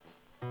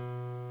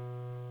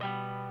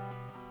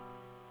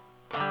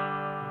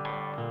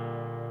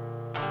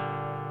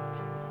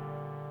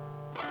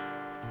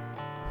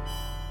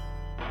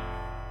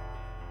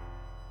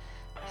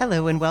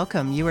Hello and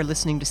welcome. You are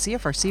listening to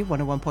CFRC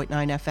 101.9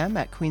 FM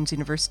at Queen's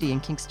University in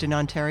Kingston,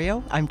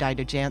 Ontario. I'm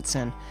Dinah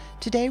Jansen.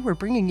 Today we're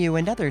bringing you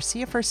another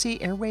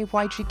CFRC Airwave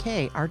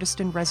YGK Artist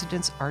in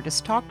Residence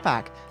Artist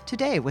Talkback,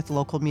 today with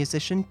local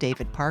musician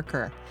David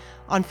Parker.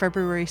 On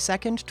February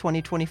 2nd,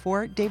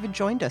 2024, David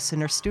joined us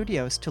in our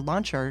studios to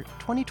launch our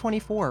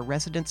 2024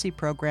 residency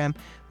program,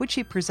 which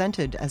he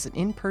presented as an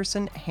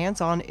in-person,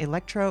 hands-on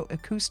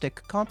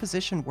electroacoustic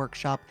composition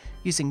workshop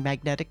using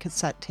magnetic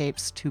cassette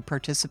tapes to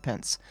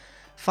participants.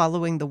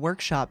 Following the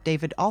workshop,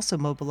 David also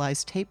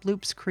mobilized tape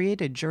loops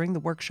created during the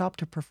workshop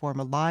to perform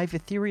a live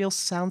ethereal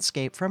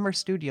soundscape from our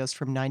studios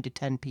from 9 to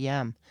 10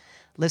 p.m.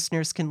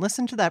 Listeners can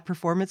listen to that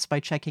performance by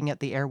checking out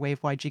the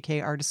Airwave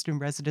YGK Artist in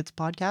Residence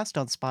podcast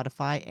on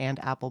Spotify and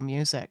Apple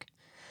Music.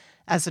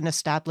 As an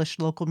established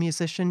local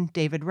musician,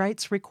 David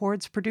writes,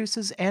 records,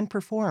 produces, and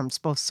performs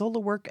both solo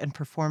work and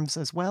performs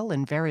as well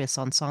in various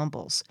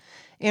ensembles.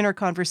 In our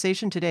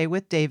conversation today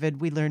with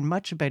David, we learn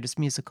much about his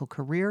musical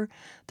career,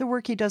 the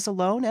work he does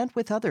alone and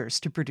with others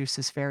to produce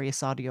his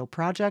various audio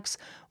projects,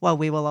 while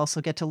we will also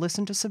get to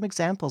listen to some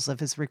examples of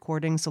his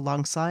recordings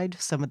alongside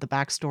some of the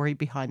backstory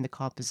behind the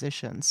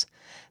compositions.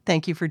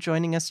 Thank you for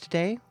joining us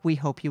today. We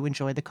hope you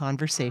enjoy the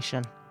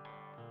conversation.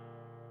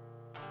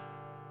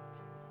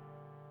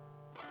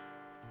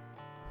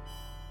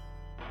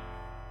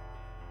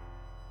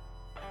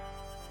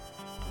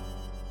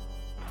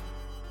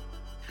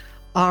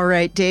 All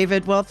right,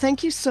 David. Well,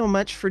 thank you so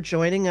much for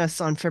joining us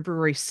on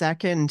February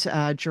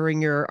 2nd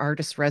during your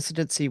artist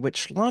residency,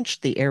 which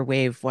launched the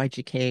Airwave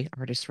YGK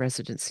artist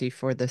residency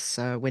for this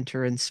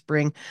winter and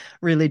spring.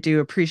 Really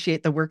do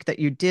appreciate the work that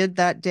you did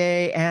that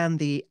day and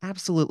the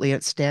absolutely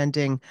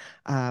outstanding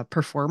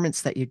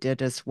performance that you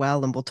did as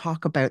well. And we'll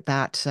talk about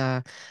that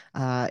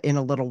in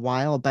a little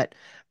while. But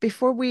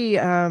before we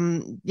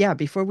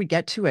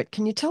get to it,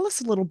 can you tell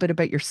us a little bit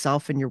about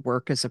yourself and your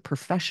work as a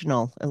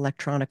professional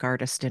electronic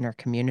artist in our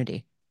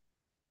community?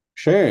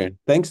 Sure.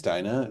 Thanks,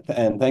 Dinah.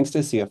 And thanks to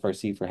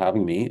CFRC for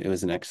having me. It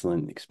was an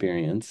excellent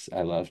experience.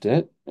 I loved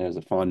it. It was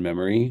a fond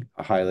memory,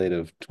 a highlight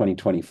of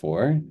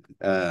 2024.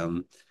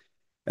 Um,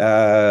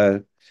 uh,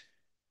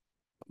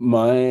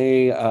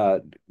 my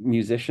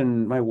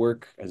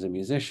work as a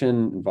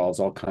musician involves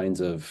all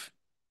kinds of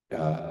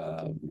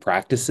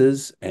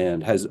practices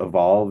and has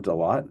evolved a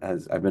lot.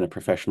 As I've been a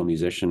professional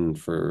musician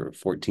for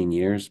 14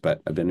 years,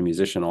 but I've been a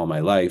musician all my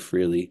life,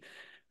 really,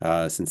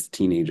 since a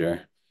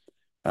teenager.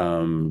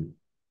 Um,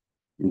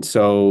 And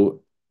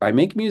so I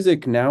make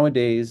music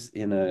nowadays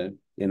in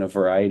a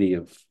variety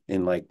of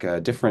in like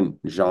different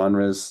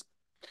genres.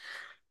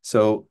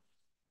 So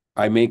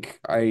I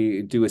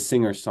do a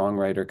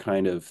singer-songwriter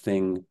kind of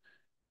thing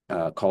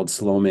called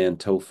Slow Man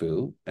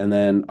Tofu. And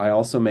then I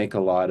also make a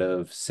lot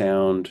of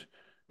sound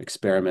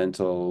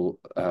experimental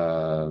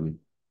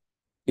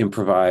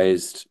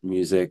improvised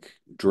music,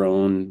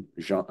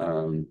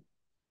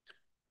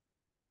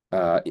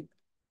 uh,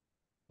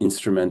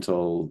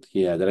 instrumental.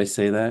 Yeah, did I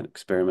say that?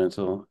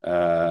 Experimental.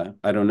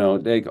 I don't know,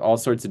 like all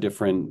sorts of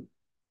different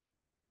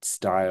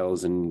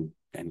styles and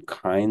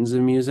kinds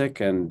of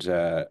music, and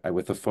I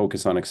with a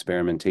focus on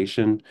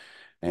experimentation.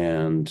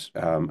 And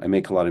I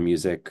make a lot of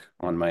music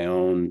on my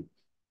own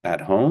at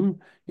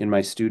home in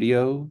my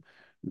studio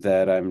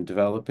that I'm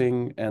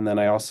developing. And then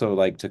I also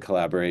like to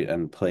collaborate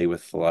and play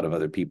with a lot of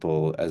other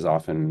people as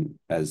often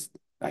as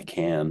I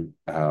can,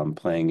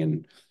 playing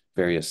in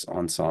various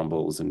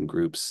ensembles and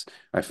groups.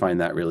 I find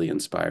that really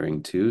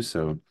inspiring too.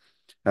 So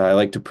I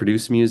like to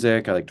produce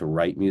music. I like to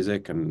write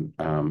music, and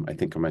I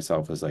think of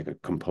myself as like a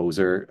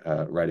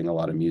composer, writing a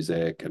lot of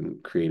music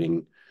and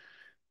creating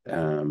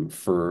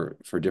for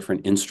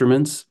different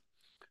instruments.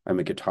 I'm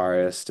a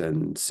guitarist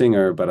and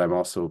singer, but I'm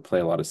also play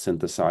a lot of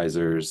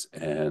synthesizers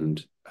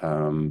and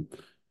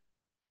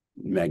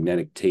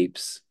magnetic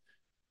tapes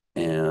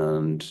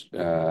and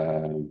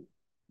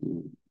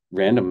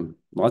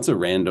lots of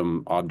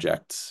random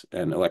objects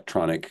and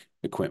electronic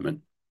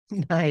equipment.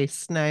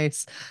 Nice,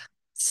 nice.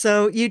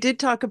 So you did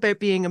talk about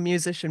being a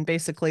musician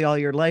basically all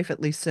your life, at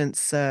least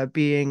since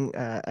being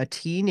a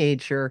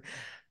teenager.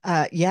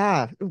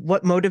 Yeah,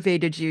 what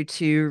motivated you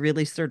to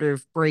really sort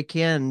of break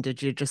in?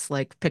 Did you just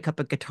like pick up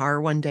a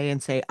guitar one day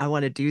and say, I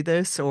want to do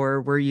this?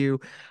 Or were you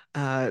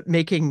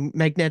making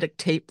magnetic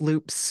tape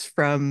loops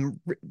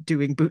from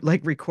doing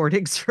bootleg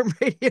recordings from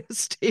radio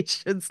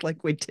stations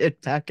like we did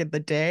back in the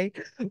day?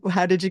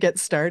 How did you get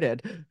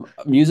started?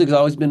 Music's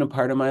always been a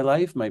part of my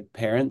life. My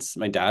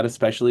dad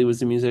especially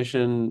was a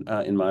musician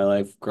in my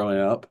life growing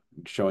up,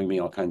 showing me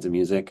all kinds of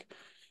music.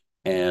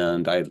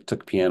 And I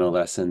took piano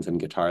lessons and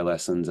guitar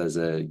lessons as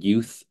a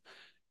youth.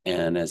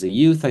 And as a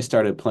youth, I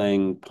started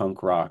playing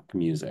punk rock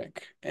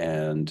music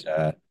and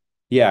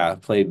yeah,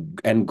 played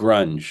and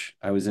grunge.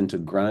 I was into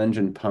grunge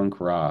and punk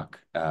rock.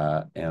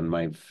 And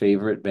my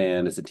favorite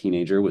band as a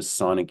teenager was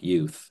Sonic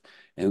Youth,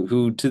 and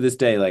who to this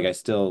day, like I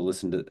still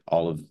listen to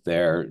all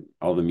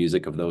the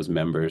music of those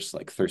members,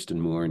 like Thurston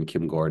Moore and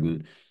Kim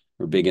Gordon,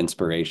 were big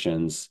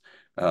inspirations,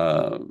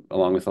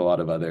 along with a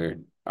lot of other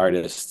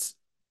artists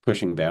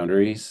pushing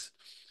boundaries.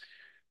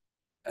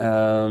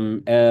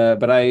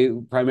 But I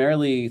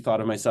primarily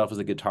thought of myself as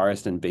a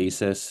guitarist and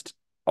bassist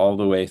all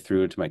the way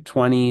through to my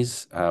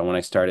 20s. When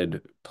I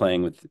started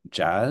playing with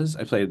jazz,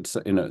 I played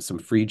some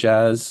free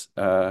jazz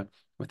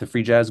with a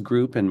free jazz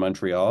group in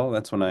Montreal.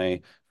 That's when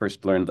I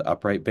first learned the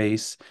upright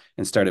bass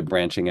and started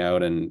branching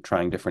out and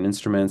trying different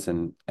instruments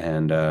and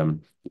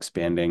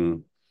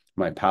expanding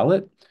my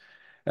palette.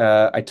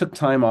 I took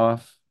time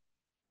off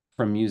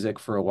from music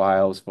for a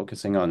while. I was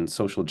focusing on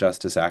social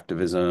justice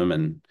activism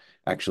and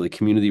actually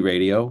community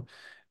radio,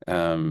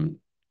 um,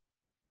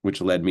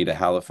 which led me to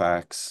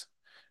Halifax,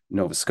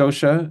 Nova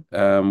Scotia,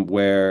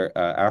 where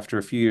after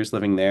a few years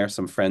living there,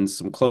 some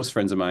close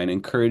friends of mine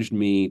encouraged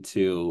me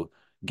to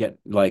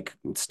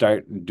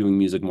start doing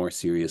music more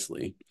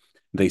seriously.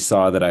 They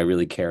saw that I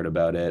really cared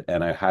about it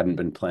and I hadn't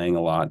been playing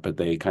a lot, but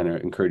they kind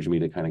of encouraged me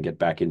to kind of get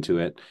back into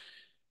it.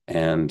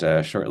 And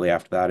shortly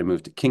after that, I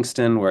moved to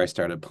Kingston, where I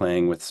started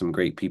playing with some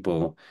great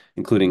people,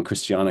 including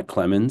Christiana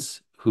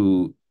Clemens,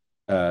 who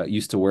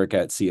used to work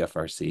at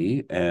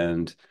CFRC.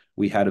 And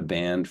we had a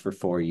band for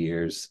 4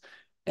 years.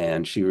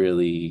 And she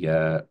really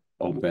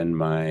opened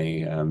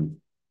my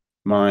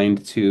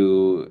mind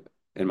to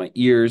and my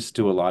ears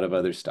to a lot of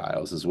other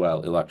styles as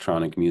well,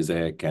 electronic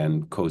music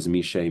and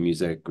Kosmische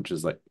music, which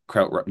is like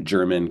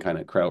German kind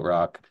of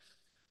krautrock.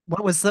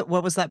 What was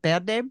that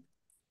band name?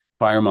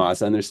 Fire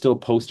Moss, and there's still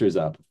posters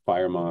up,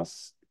 Fire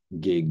Moss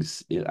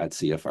gigs at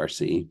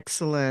CFRC.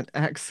 Excellent,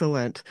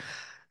 excellent.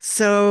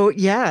 So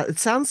yeah, it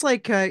sounds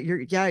like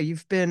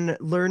you've been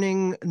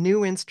learning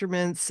new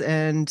instruments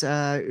and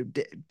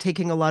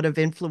taking a lot of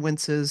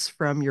influences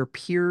from your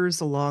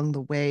peers along the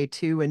way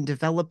too, and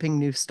developing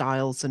new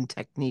styles and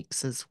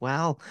techniques as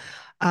well.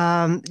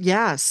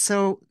 Yeah,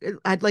 so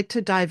I'd like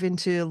to dive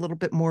into a little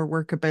bit more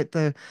work about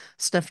the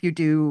stuff you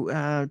do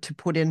to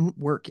put in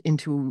work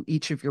into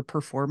each of your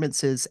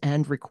performances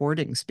and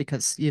recordings,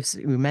 because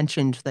you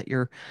mentioned that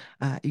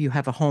you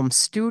have a home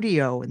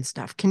studio and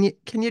stuff. Can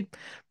you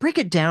break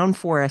it down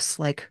for us?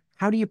 Like,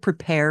 how do you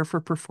prepare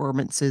for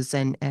performances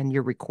and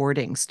your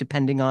recordings,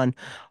 depending on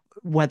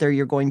whether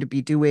you're going to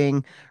be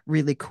doing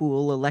really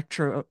cool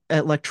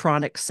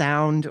electronic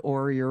sound,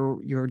 or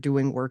you're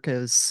doing work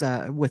as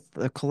with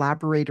the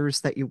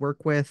collaborators that you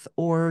work with,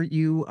 or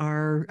you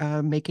are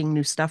making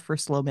new stuff for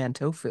Slow Man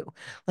Tofu.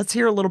 Let's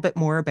hear a little bit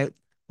more about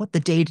what the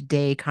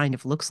day-to-day kind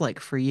of looks like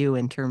for you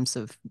in terms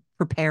of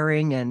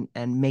preparing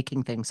and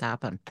making things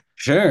happen.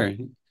 Sure.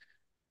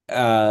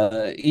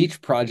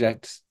 Each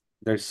project,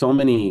 there's so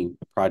many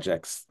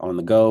projects on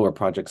the go or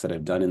projects that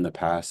I've done in the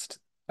past,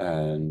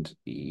 and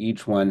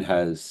each one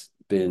has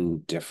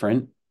been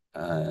different.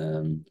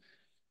 Um,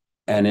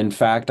 And in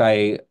fact,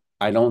 I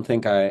don't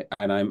think and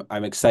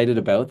I'm excited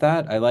about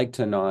that. I like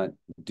to not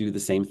do the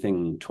same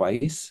thing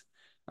twice.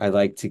 I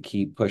like to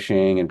keep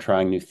pushing and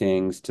trying new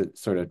things to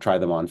sort of try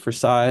them on for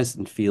size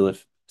and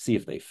see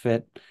if they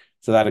fit.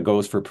 So that it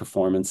goes for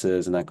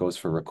performances and that goes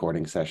for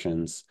recording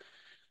sessions.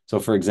 So,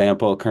 for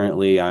example,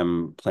 currently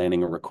I'm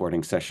planning a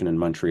recording session in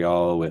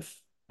Montreal with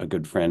a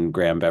good friend,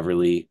 Graham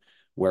Beverly,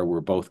 where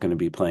we're both going to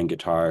be playing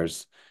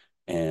guitars.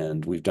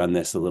 And we've done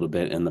this a little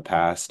bit in the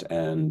past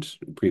and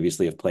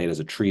previously have played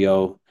as a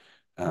trio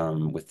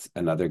with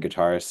another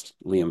guitarist,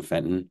 Liam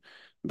Fenton.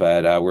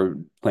 But we're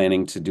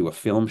planning to do a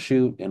film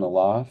shoot in a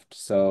loft.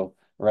 So,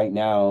 right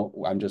now,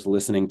 I'm just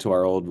listening to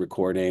our old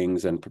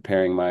recordings and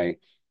preparing my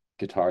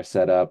guitar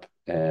setup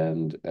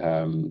and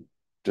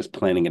just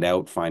planning it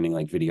out, finding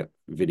like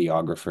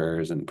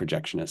videographers and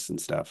projectionists and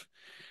stuff.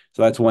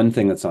 So that's one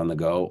thing that's on the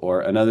go.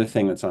 Or another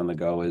thing that's on the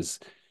go is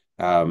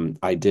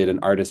I did an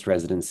artist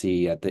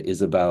residency at the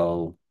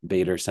Isabel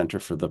Bader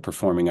Center for the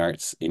Performing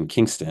Arts in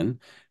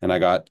Kingston. And I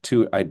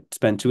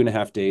spent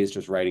 2.5 days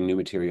just writing new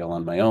material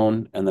on my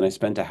own. And then I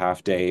spent a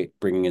half day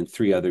bringing in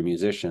three other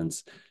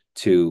musicians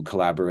to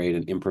collaborate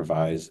and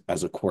improvise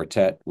as a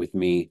quartet with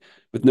me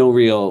with no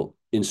real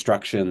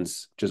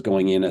instructions, just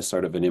going in as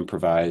sort of an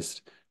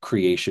improvised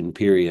creation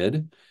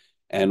period.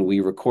 And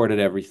we recorded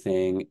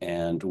everything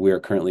and we're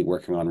currently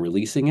working on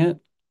releasing it.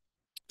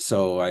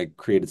 So I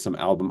created some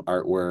album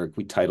artwork.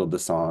 We titled the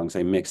songs.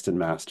 I mixed and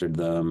mastered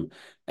them.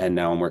 And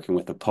now I'm working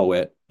with a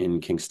poet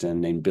in Kingston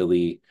named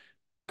Billy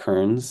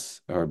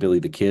Kearns or Billy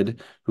the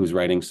Kid, who's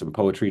writing some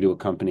poetry to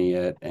accompany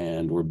it.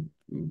 And we're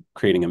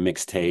creating a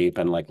mixtape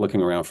and like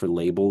looking around for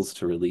labels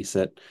to release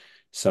it.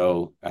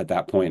 So at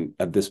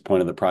this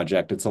point of the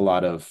project, it's a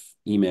lot of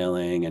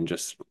emailing and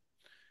just,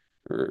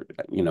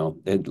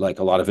 like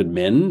a lot of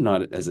admin,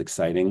 not as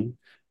exciting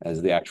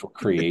as the actual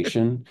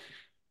creation.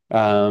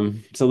 So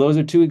those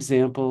are two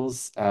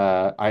examples.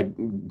 I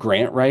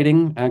Grant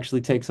writing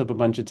actually takes up a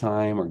bunch of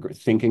time, or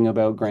thinking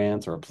about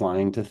grants or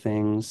applying to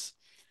things.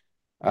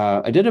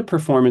 I did a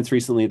performance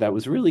recently that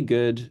was really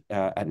good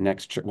at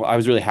Next Church. Well, I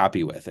was really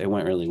happy with. It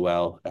went really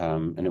well,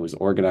 and it was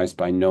organized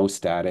by No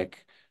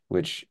Static,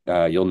 which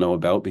you'll know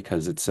about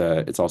because it's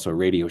also a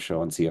radio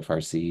show on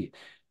CFRC.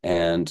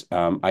 And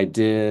I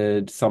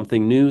did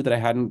something new that I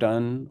hadn't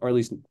done, or at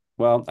least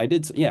Well, I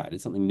did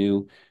something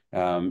new,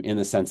 in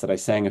the sense that I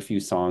sang a few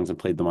songs and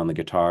played them on the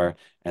guitar,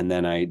 and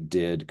then I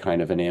did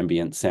kind of an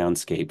ambient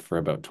soundscape for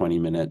about 20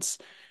 minutes,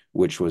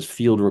 which was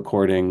field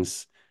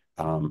recordings,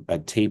 a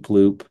tape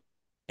loop,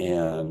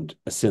 and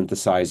a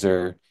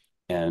synthesizer,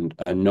 and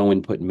a no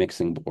input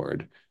mixing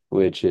board,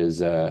 which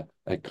is a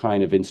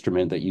kind of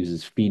instrument that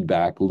uses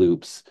feedback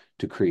loops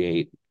to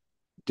create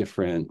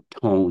different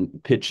tone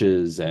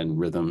pitches and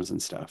rhythms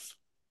and stuff.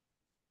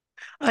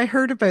 I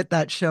heard about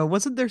that show.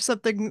 Wasn't there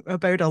something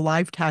about a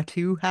live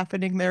tattoo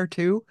happening there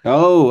too?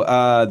 Oh,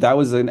 that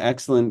was an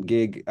excellent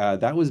gig.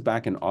 That was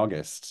back in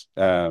August.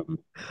 Oh,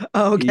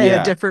 okay, a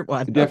Yeah, different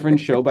one. a Okay. different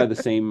show by the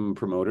same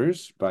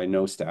promoters, by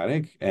No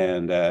Static,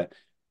 and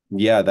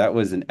yeah, that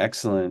was an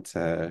excellent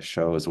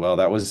show as well.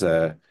 That was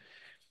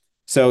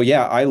so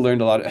yeah, I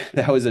learned a lot.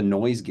 That was a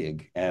noise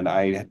gig, and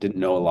I didn't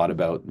know a lot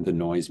about the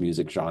noise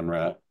music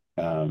genre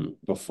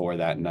before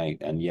that night.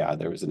 And yeah,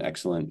 there was an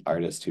excellent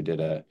artist who did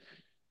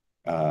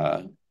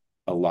uh,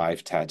 a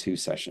live tattoo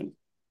session.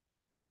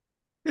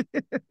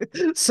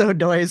 So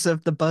noise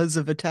of the buzz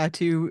of a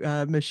tattoo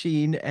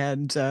machine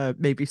and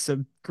maybe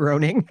some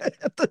groaning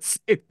at the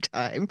same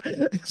time.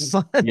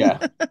 Fun.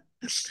 Yeah.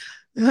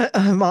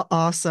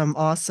 Awesome,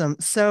 awesome.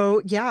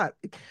 So yeah,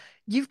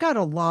 you've got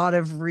a lot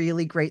of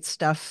really great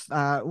stuff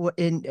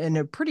in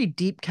a pretty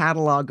deep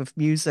catalog of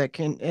music,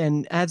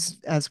 and as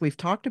we've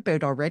talked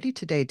about already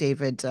today,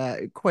 David,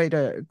 quite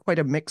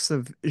a mix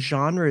of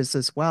genres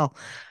as well.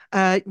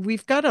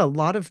 We've got a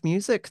lot of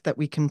music that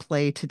we can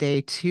play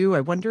today too.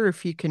 I wonder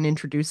if you can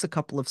introduce a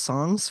couple of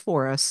songs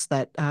for us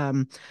that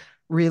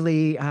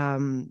really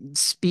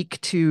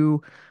speak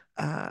to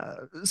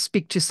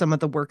some of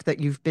the work that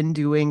you've been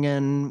doing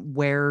and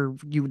where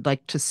you would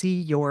like to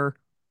see your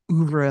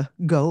oeuvre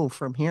go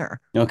from here.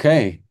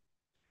 Okay.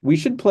 We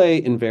should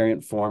play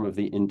Invariant Form of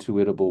the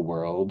Intuitable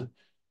World.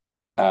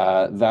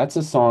 That's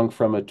a song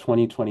from a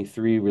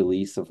 2023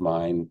 release of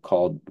mine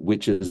called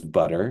Witch's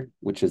Butter,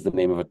 which is the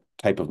name of a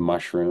type of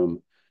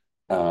mushroom.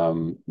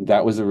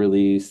 That was a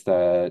release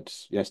that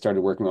I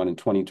started working on in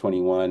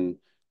 2021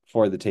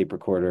 for the tape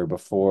recorder,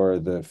 before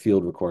the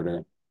field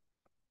recorder.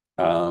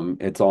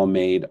 It's all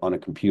made on a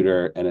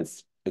computer, and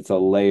it's a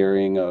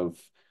layering of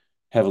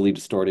heavily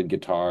distorted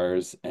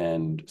guitars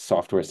and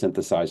software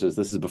synthesizers.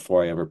 This is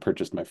before I ever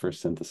purchased my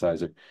first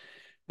synthesizer.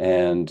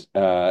 And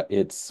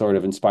it's sort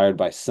of inspired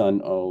by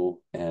Sun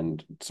O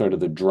and sort of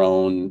the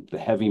drone, the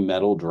heavy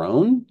metal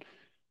drone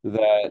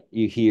that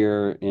you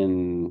hear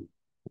in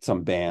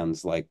some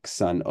bands like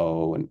Sun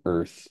O and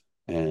Earth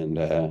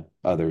and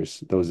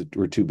others. Those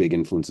were two big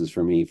influences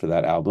for me for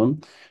that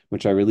album,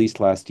 which I released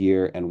last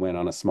year and went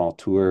on a small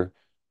tour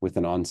with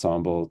an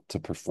ensemble to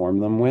perform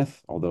them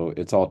with. Although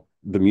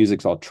the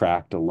music's all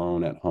tracked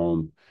alone at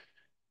home.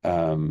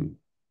 Um,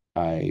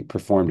 I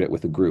performed it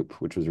with a group,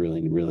 which was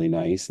really, really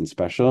nice and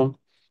special.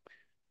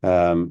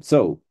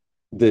 So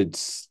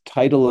the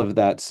title of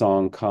that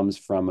song comes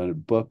from a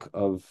book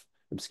of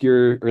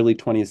obscure early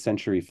 20th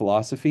century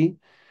philosophy.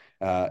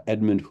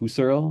 Edmund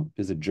Husserl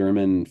is a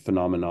German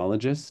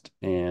phenomenologist,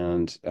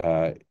 and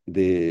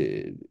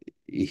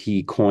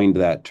he coined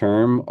that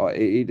term.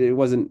 It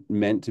wasn't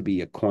meant to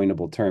be a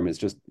coinable term. It's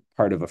just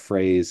part of a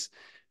phrase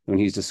when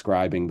he's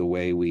describing the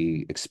way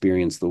we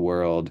experience the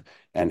world,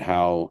 and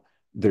how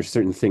there's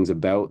certain things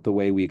about the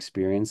way we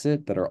experience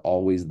it that are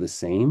always the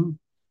same,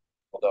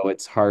 although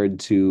it's hard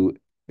to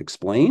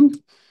explain.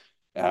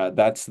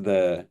 That's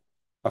the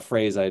a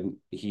phrase I'd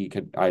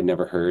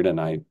never heard, and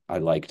I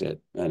liked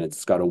it. And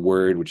it's got a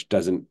word which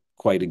doesn't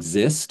quite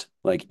exist,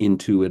 like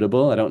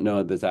intuitable. I don't know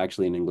if there's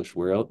actually an English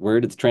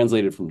word. It's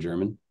translated from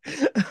German.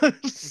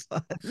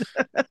 Fun.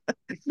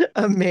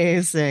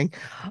 Amazing.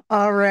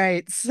 All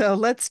right, so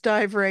let's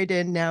dive right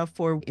in now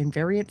for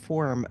Invariant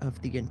Form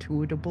of the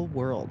Intuitable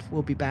World.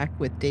 We'll be back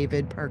with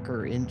David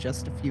Parker in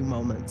just a few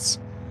moments.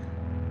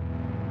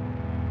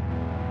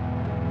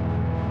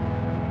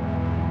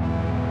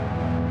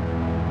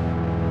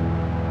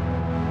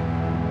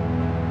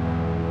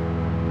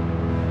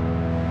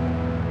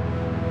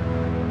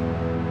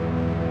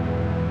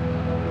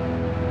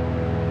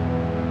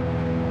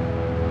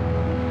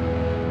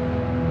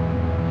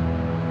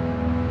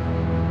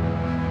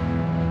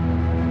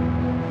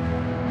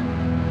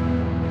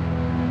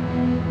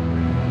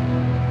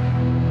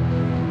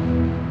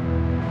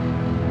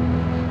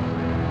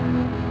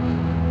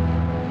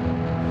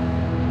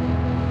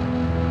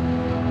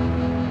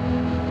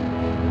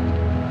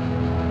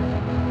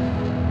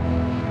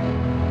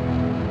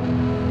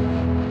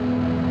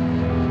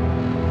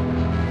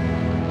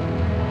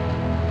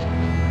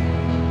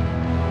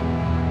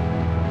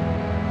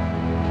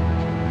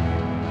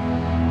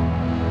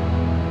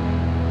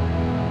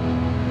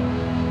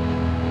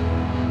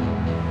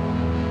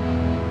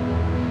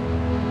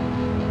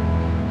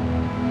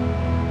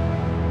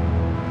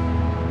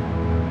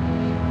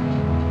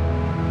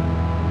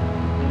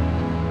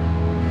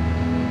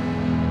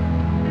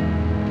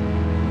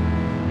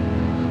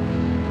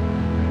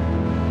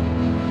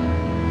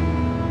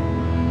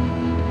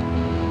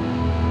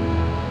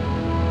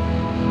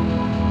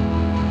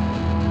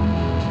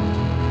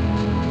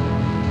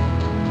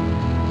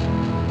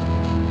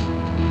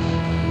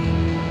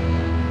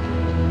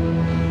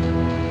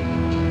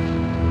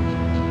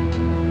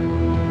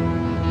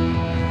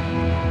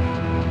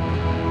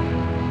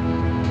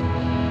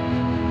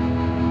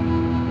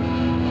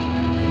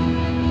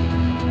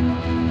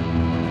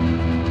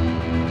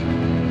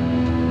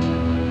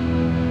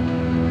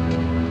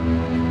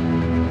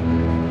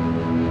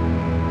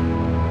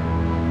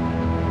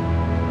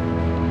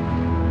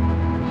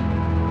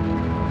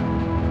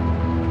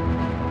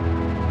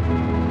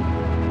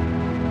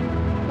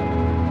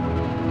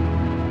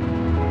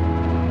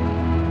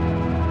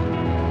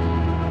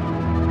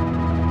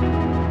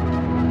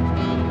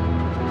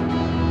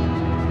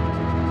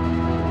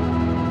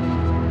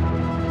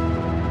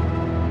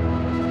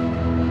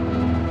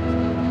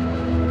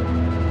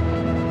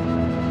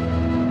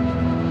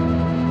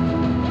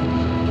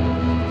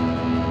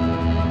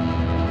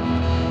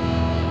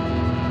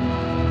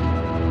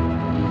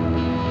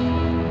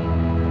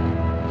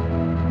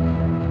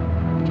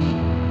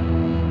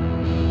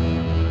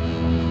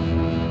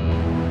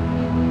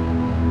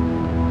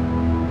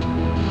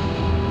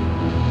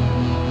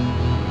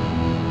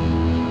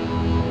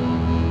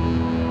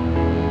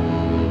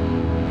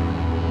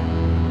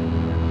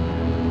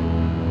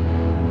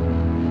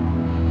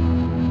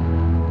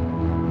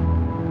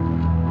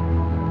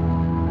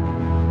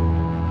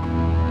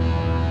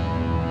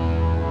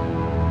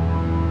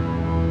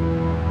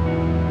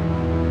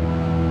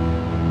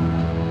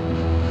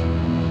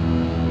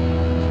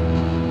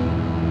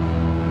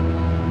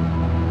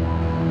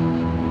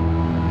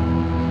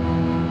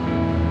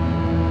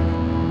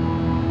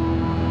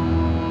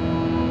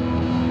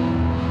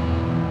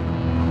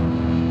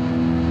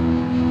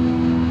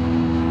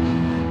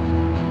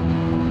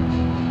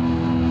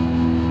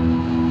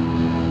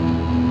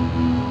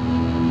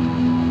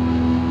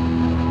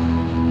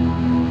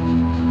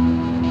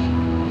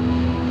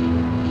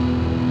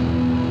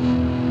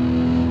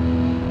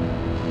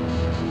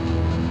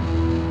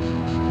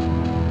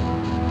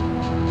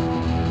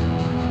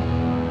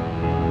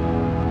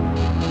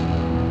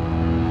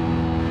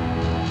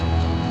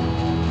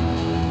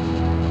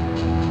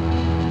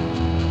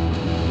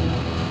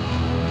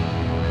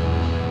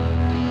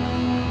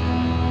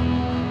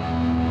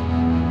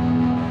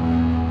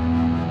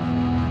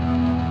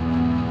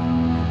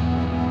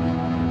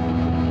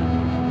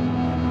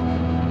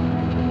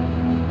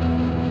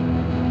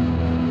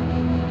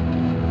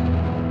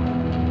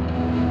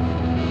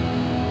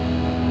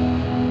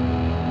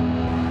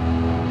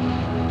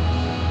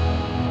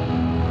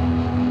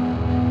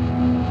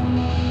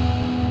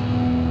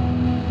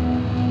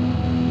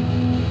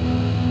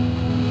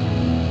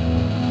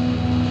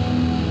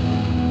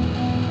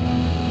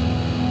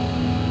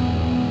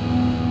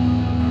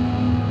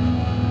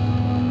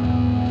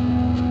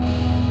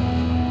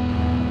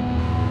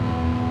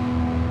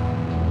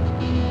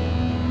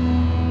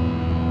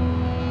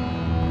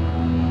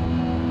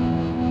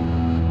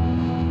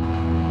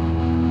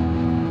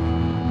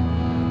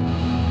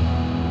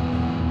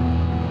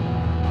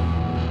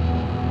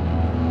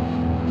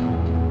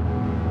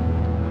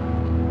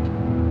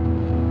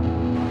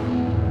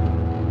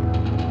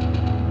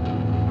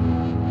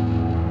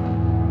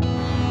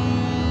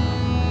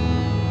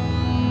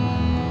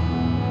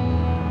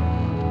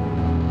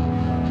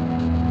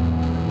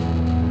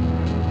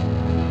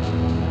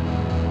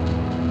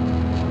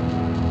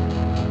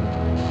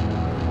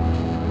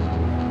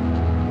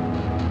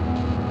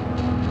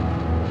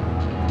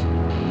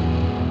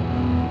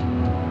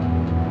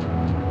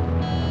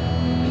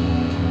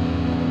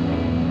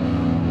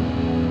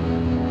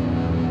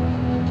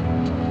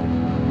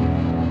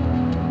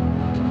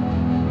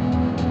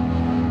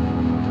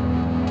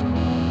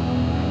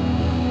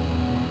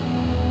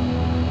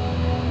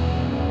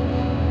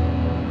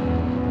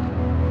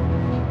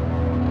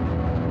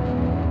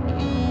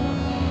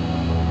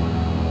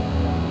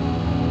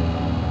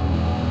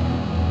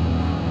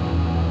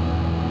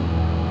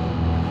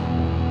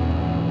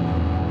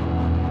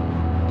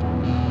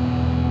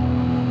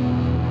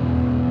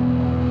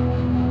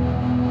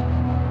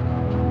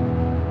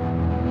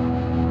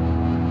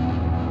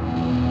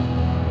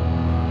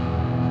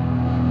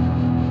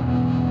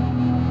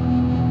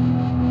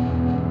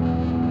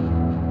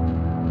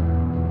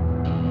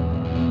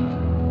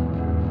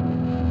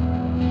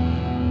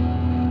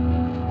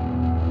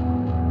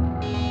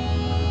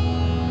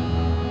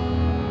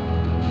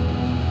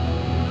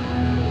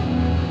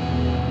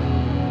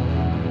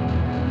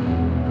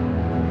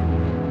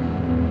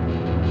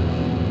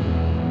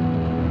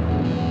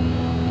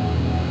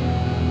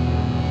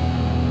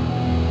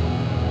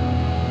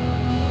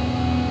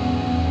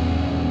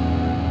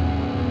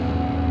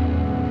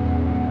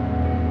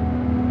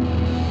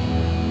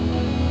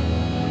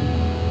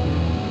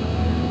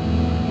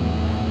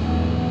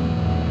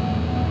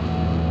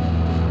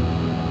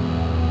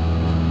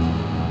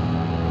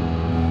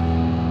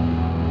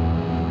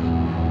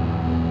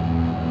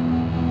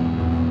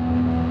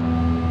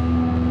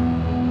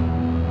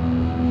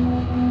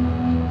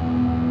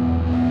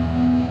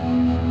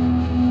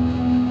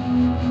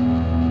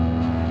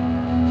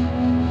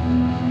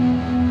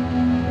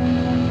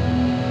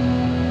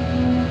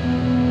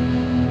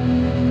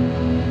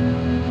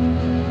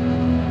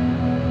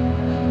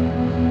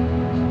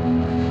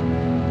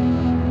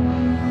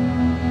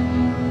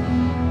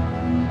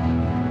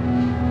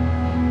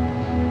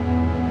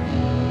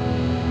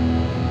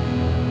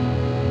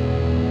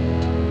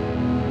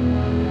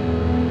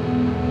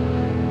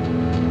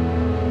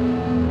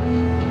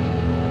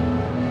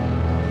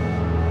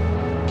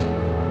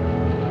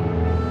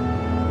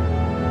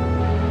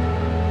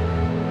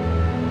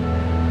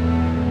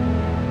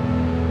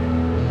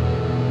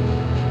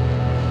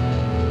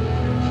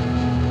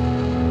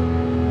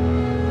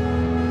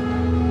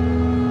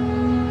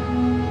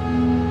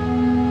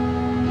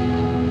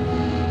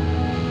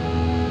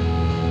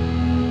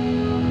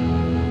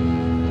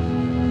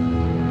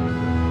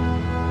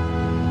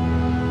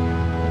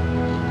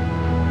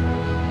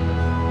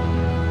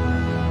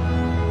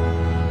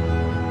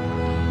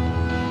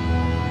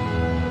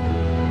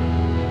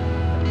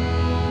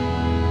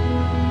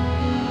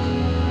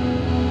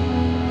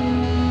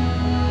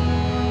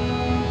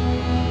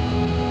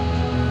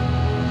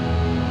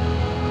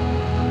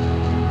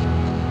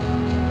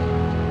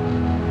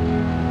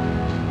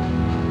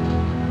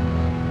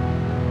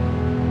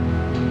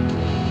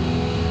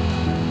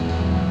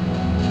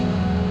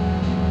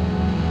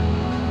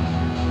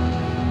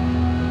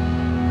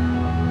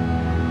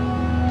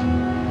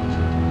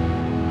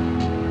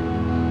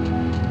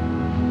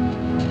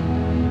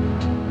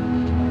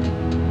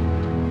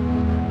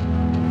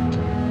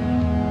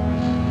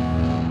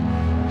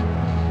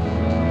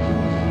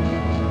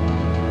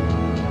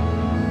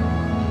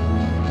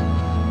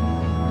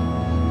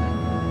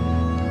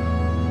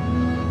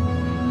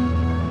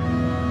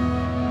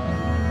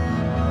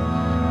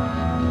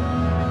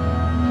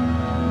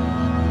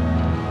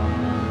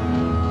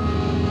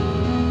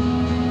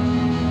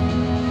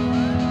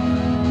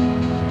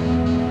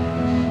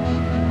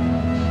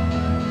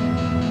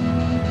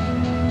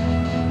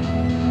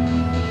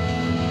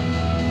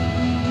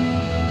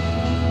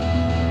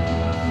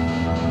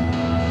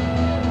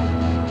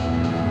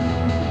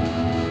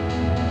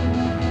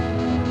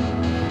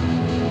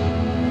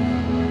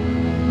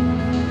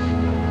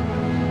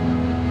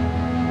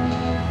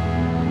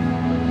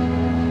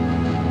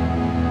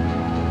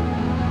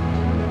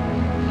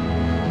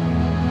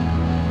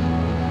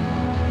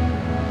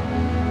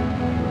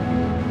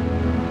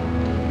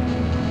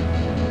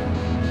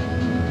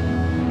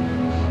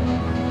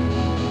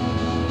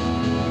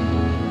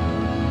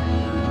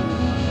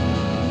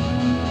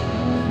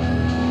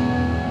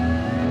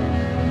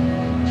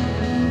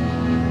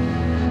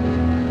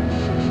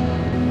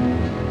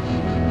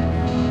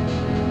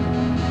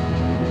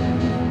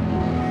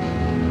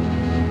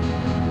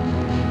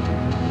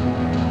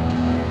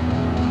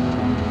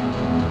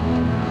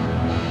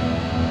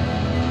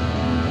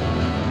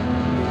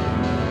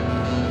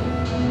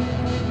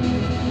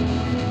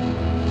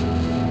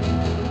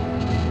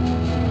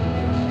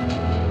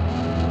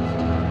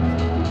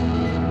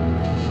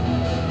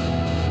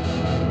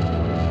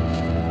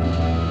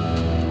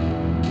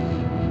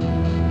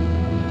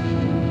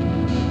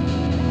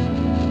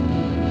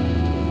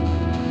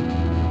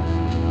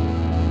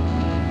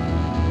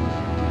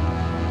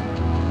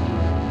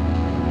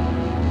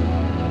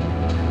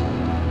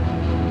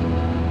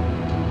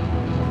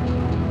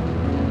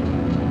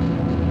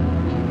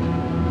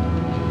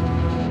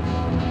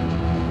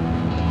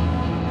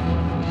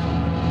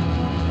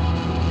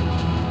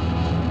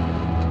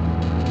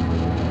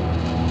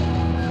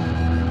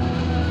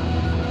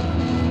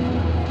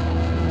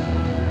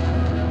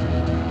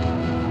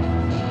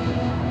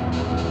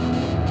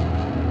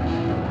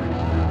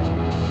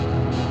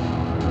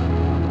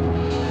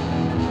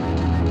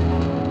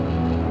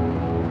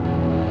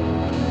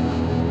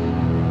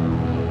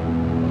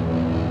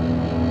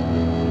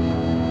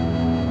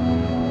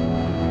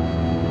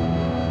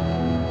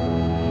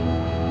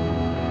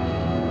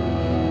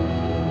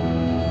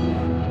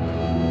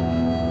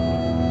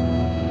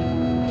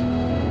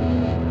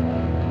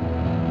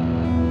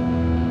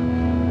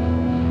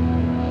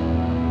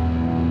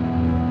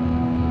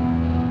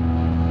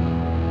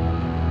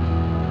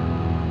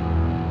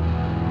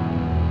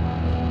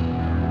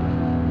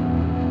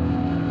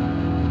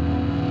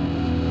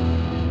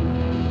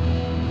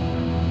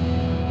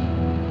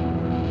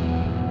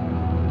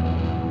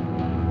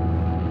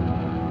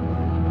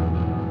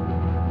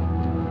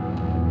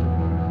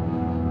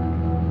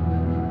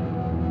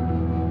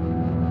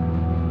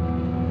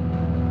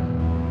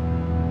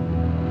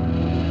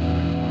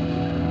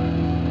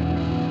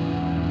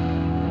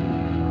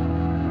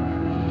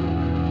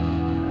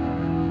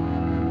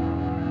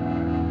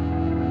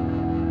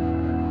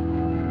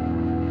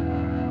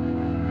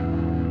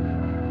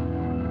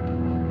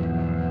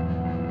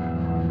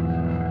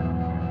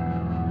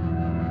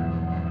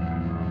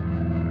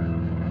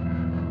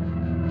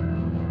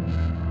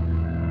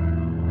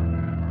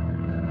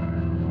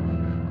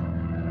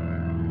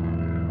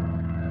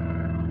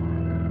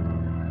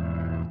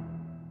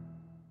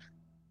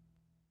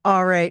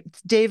 All right,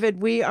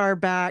 David, we are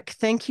back.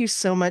 Thank you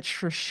so much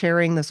for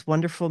sharing this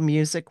wonderful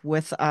music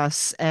with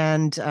us,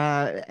 and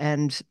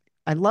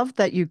I love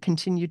that you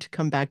continue to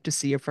come back to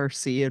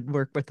CFRC and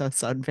work with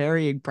us on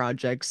varying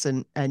projects,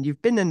 and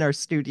you've been in our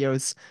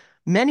studios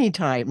many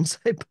times,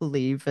 I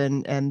believe,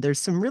 and there's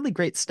some really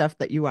great stuff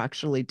that you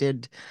actually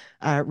did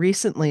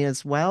recently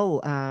as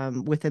well,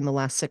 within the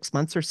last 6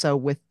 months or so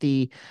with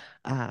the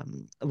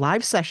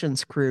live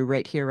sessions crew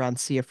right here on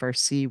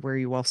CFRC, where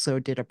you also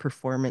did a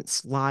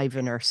performance live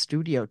in our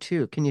studio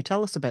too. Can you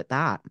tell us about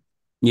that?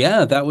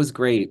 Yeah, that was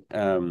great.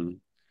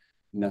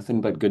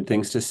 Nothing but good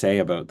things to say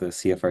about the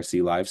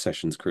CFRC live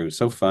sessions crew.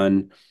 So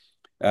fun,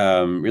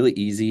 really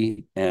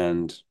easy,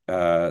 and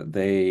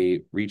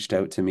they reached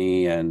out to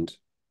me, and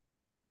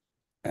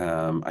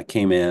I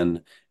came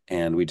in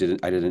and I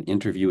did an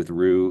interview with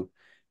Rue,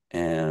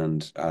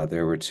 and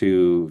there were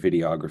two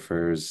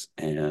videographers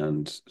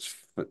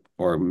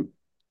or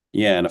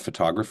yeah, and a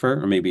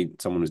photographer, or maybe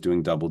someone was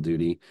doing double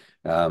duty.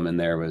 And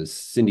there was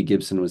Cindy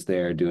Gibson was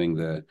there doing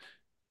the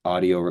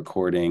audio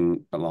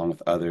recording along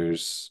with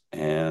others,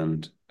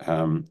 and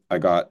I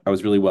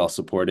was really well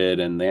supported,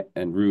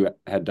 and Rue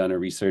had done her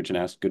research and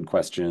asked good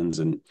questions,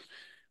 and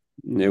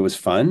it was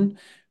fun.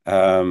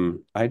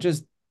 I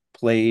just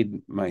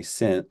played a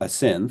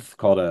synth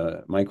called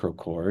a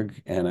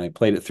microKORG, and I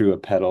played it through a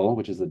pedal,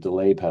 which is a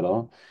delay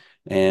pedal,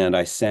 and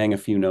I sang a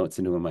few notes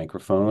into a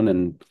microphone,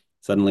 and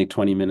suddenly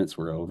 20 minutes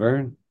were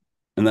over.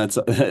 And that's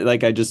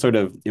like I just sort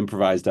of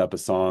improvised up a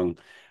song.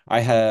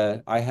 I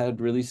had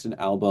released an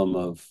album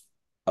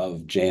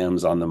of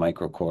jams on the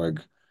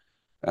microKORG,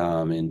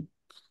 in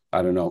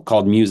I don't know,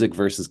 called Music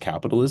versus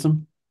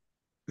Capitalism,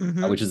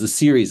 Hmm. which is a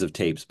series of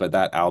tapes, but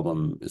that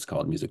album is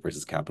called Music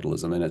versus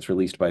Capitalism, and it's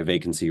released by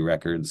Vacancy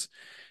Records.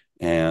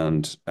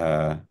 And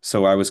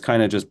so I was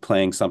kind of just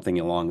playing something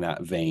along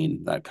that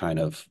vein, that kind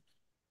of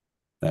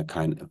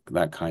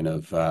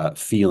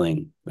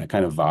feeling, that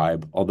kind of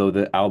vibe. Although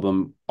the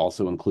album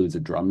also includes a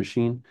drum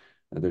machine,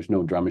 there's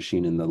no drum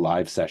machine in the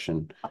live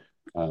session,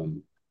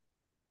 um,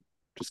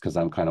 just because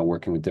I'm kind of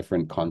working with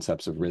different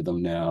concepts of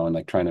rhythm now and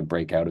like trying to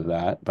break out of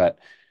that. But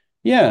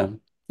yeah,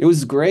 it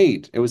was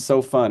great. It was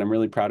so fun. I'm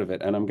really proud of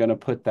it. And I'm going to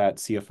put that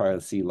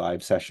CFRC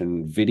live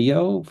session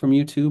video from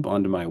YouTube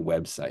onto my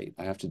website.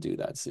 I have to do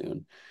that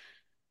soon.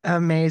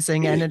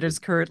 Amazing. And it is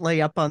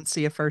currently up on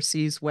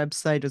CFRC's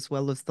website as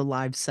well as the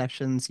live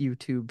sessions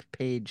YouTube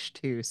page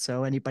too.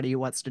 So anybody who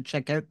wants to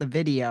check out the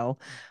video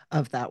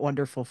of that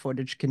wonderful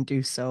footage can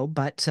do so.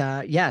 But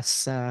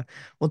yes,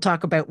 we'll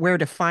talk about where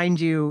to find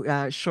you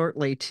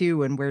shortly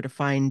too, and where to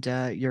find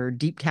your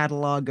deep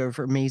catalog of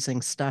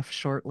amazing stuff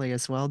shortly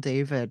as well,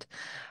 David.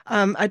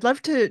 I'd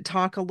love to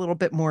talk a little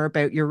bit more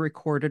about your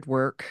recorded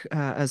work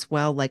as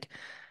well. Like,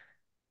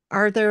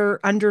 are there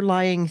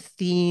underlying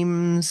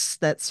themes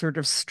that sort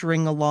of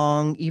string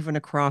along even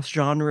across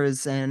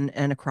genres and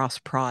across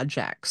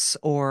projects,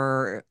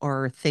 or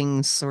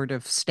things sort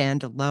of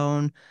stand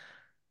alone?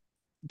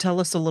 Tell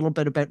us a little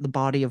bit about the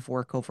body of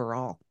work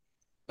overall.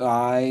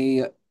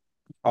 I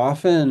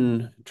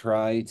often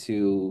try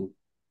to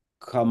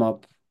come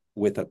up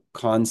with a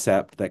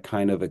concept that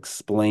kind of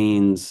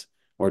explains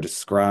or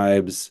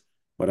describes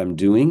what I'm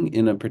doing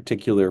in a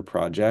particular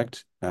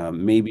project.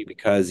 Maybe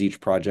because each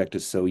project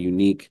is so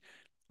unique,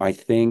 I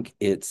think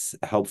it's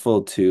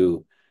helpful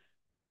to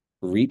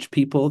reach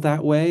people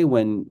that way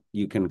when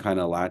you can kind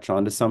of latch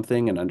onto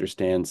something and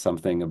understand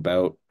something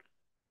about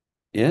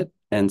it.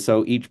 And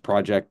so each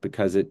project,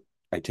 because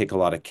I take a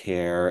lot of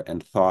care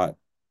and thought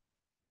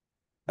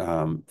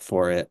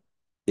for it,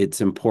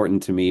 it's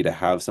important to me to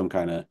have some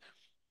kind of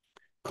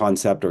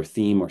concept or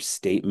theme or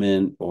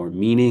statement or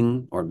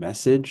meaning or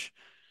message,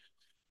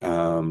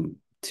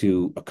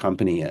 to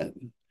accompany it.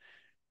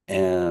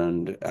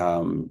 And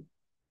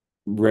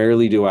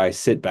rarely do I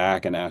sit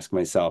back and ask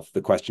myself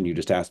the question you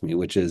just asked me,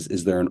 which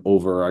is there an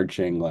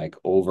overarching, like,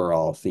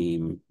 overall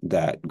theme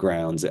that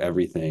grounds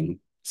everything?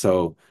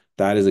 So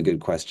that is a good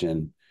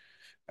question.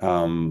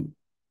 Um,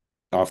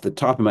 Off the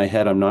top of my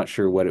head, I'm not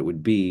sure what it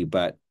would be,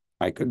 but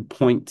I could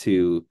point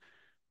to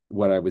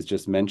what I was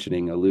just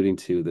mentioning, alluding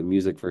to the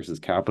music versus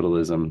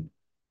capitalism.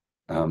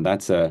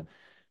 That's a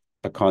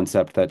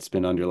concept that's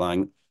been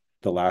underlying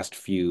the last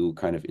few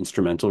kind of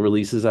instrumental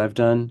releases I've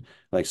done,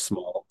 like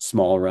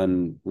small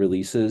run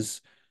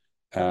releases.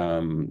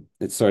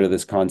 It's sort of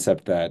this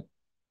concept that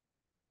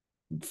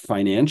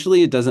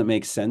financially it doesn't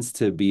make sense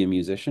to be a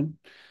musician.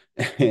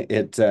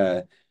 It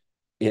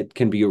it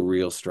can be a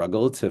real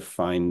struggle to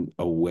find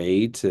a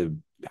way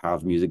to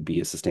have music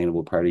be a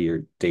sustainable part of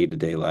your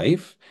day-to-day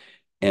life.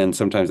 And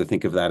sometimes I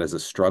think of that as a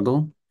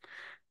struggle.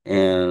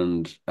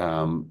 And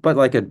but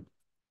like a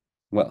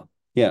well,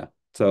 yeah.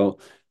 So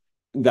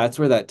that's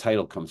where that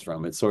title comes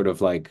from. It's sort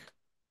of like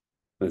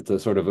it's a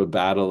sort of a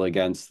battle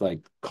against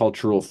like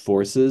cultural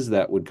forces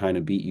that would kind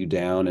of beat you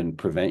down and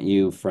prevent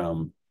you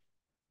from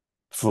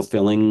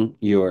fulfilling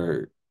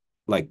your,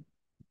 like,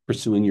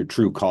 pursuing your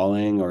true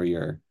calling or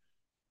your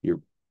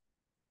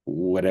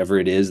whatever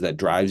it is that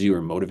drives you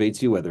or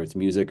motivates you, whether it's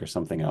music or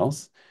something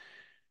else.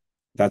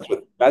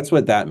 That's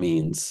what that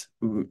means.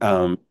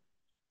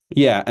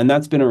 Yeah, and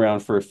that's been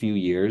around for a few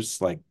years,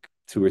 like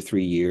 2 or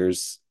 3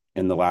 years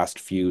in the last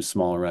few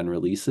small run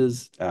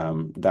releases.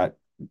 That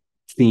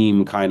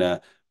theme kind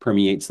of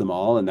permeates them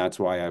all, and that's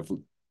why I've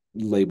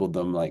labeled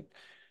them like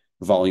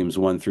volumes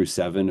 1 through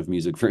 7 of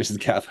Music versus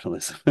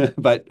Capitalism.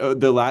 But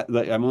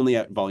I'm only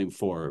at volume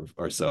 4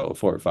 or so,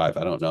 4 or 5,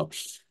 I don't know.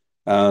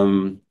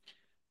 Um,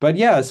 but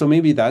yeah, so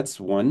maybe that's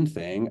one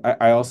thing.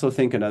 I also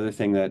think another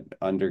thing that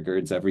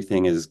undergirds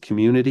everything is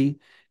community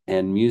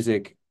and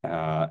music,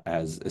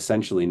 as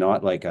essentially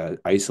not like a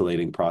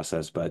isolating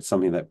process, but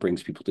something that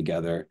brings people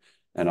together.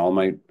 And a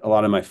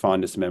lot of my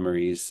fondest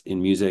memories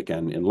in music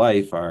and in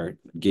life are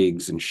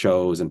gigs and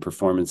shows and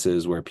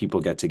performances where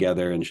people get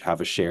together and have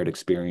a shared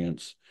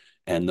experience.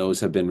 And those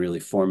have been really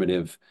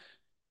formative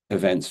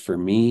events for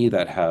me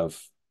that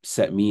have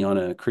set me on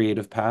a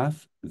creative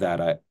path that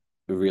I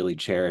really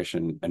cherish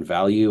and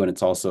value. And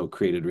it's also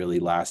created really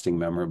lasting,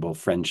 memorable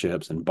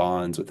friendships and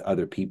bonds with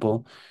other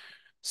people.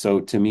 So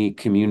to me,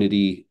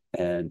 community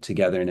and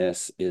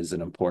togetherness is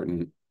an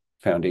important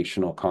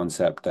foundational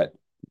concept that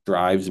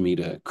drives me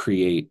to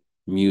create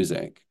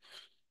music,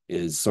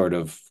 is sort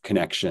of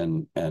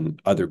connection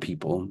and other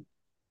people.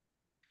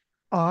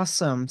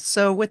 Awesome.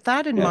 So, with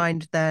that in Yeah.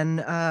 mind, then,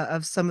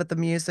 of some of the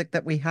music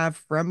that we have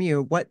from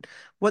you, what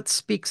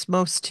speaks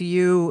most to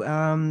you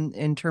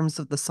in terms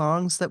of the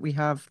songs that we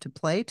have to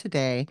play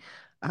today,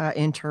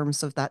 in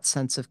terms of that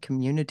sense of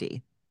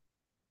community?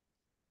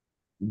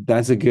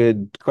 That's a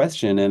good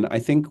question, and I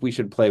think we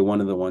should play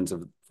one of the ones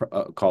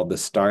called the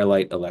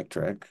Starlight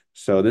Electric.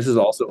 So this is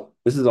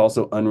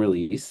also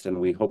unreleased, and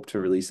we hope to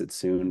release it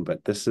soon.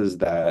 But this is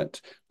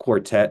that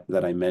quartet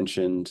that I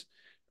mentioned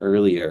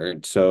earlier.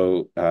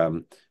 So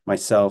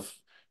myself,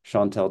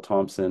 Chantel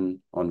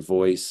Thompson on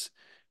voice,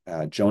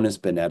 Jonas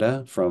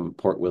Bonetta from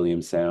Port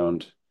William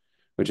Sound,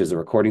 which is a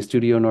recording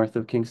studio north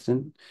of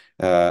Kingston,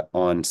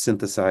 on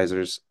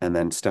synthesizers, and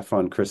then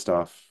Stefan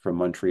Christoph from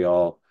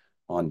Montreal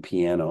on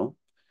piano,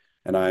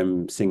 and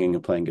I'm singing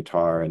and playing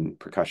guitar and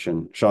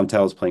percussion.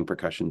 Chantel's playing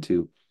percussion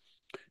too.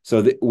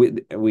 So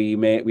we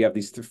have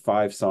these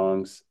 5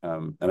 songs,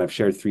 and I've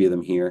shared 3 of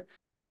them here.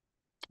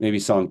 Maybe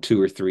song 2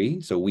 or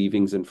 3. So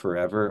Weavings in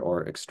Forever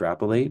or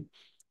Extrapolate,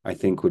 I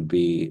think would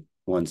be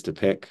ones to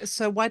pick.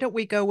 So, why don't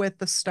we go with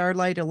the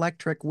Starlight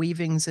Electric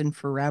Weavings in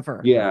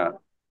Forever? Yeah,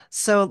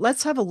 So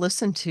let's have a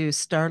listen to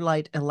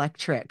Starlight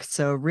Electric.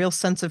 So, real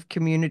sense of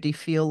community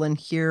feel in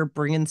here,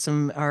 bringing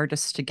some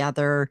artists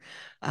together,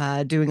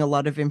 doing a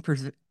lot of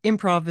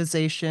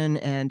improvisation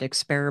and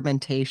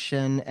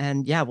experimentation.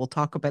 And yeah, we'll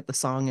talk about the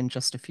song in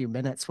just a few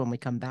minutes when we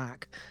come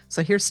back.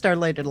 So, here's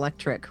Starlight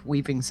Electric,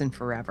 Weavings in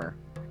Forever.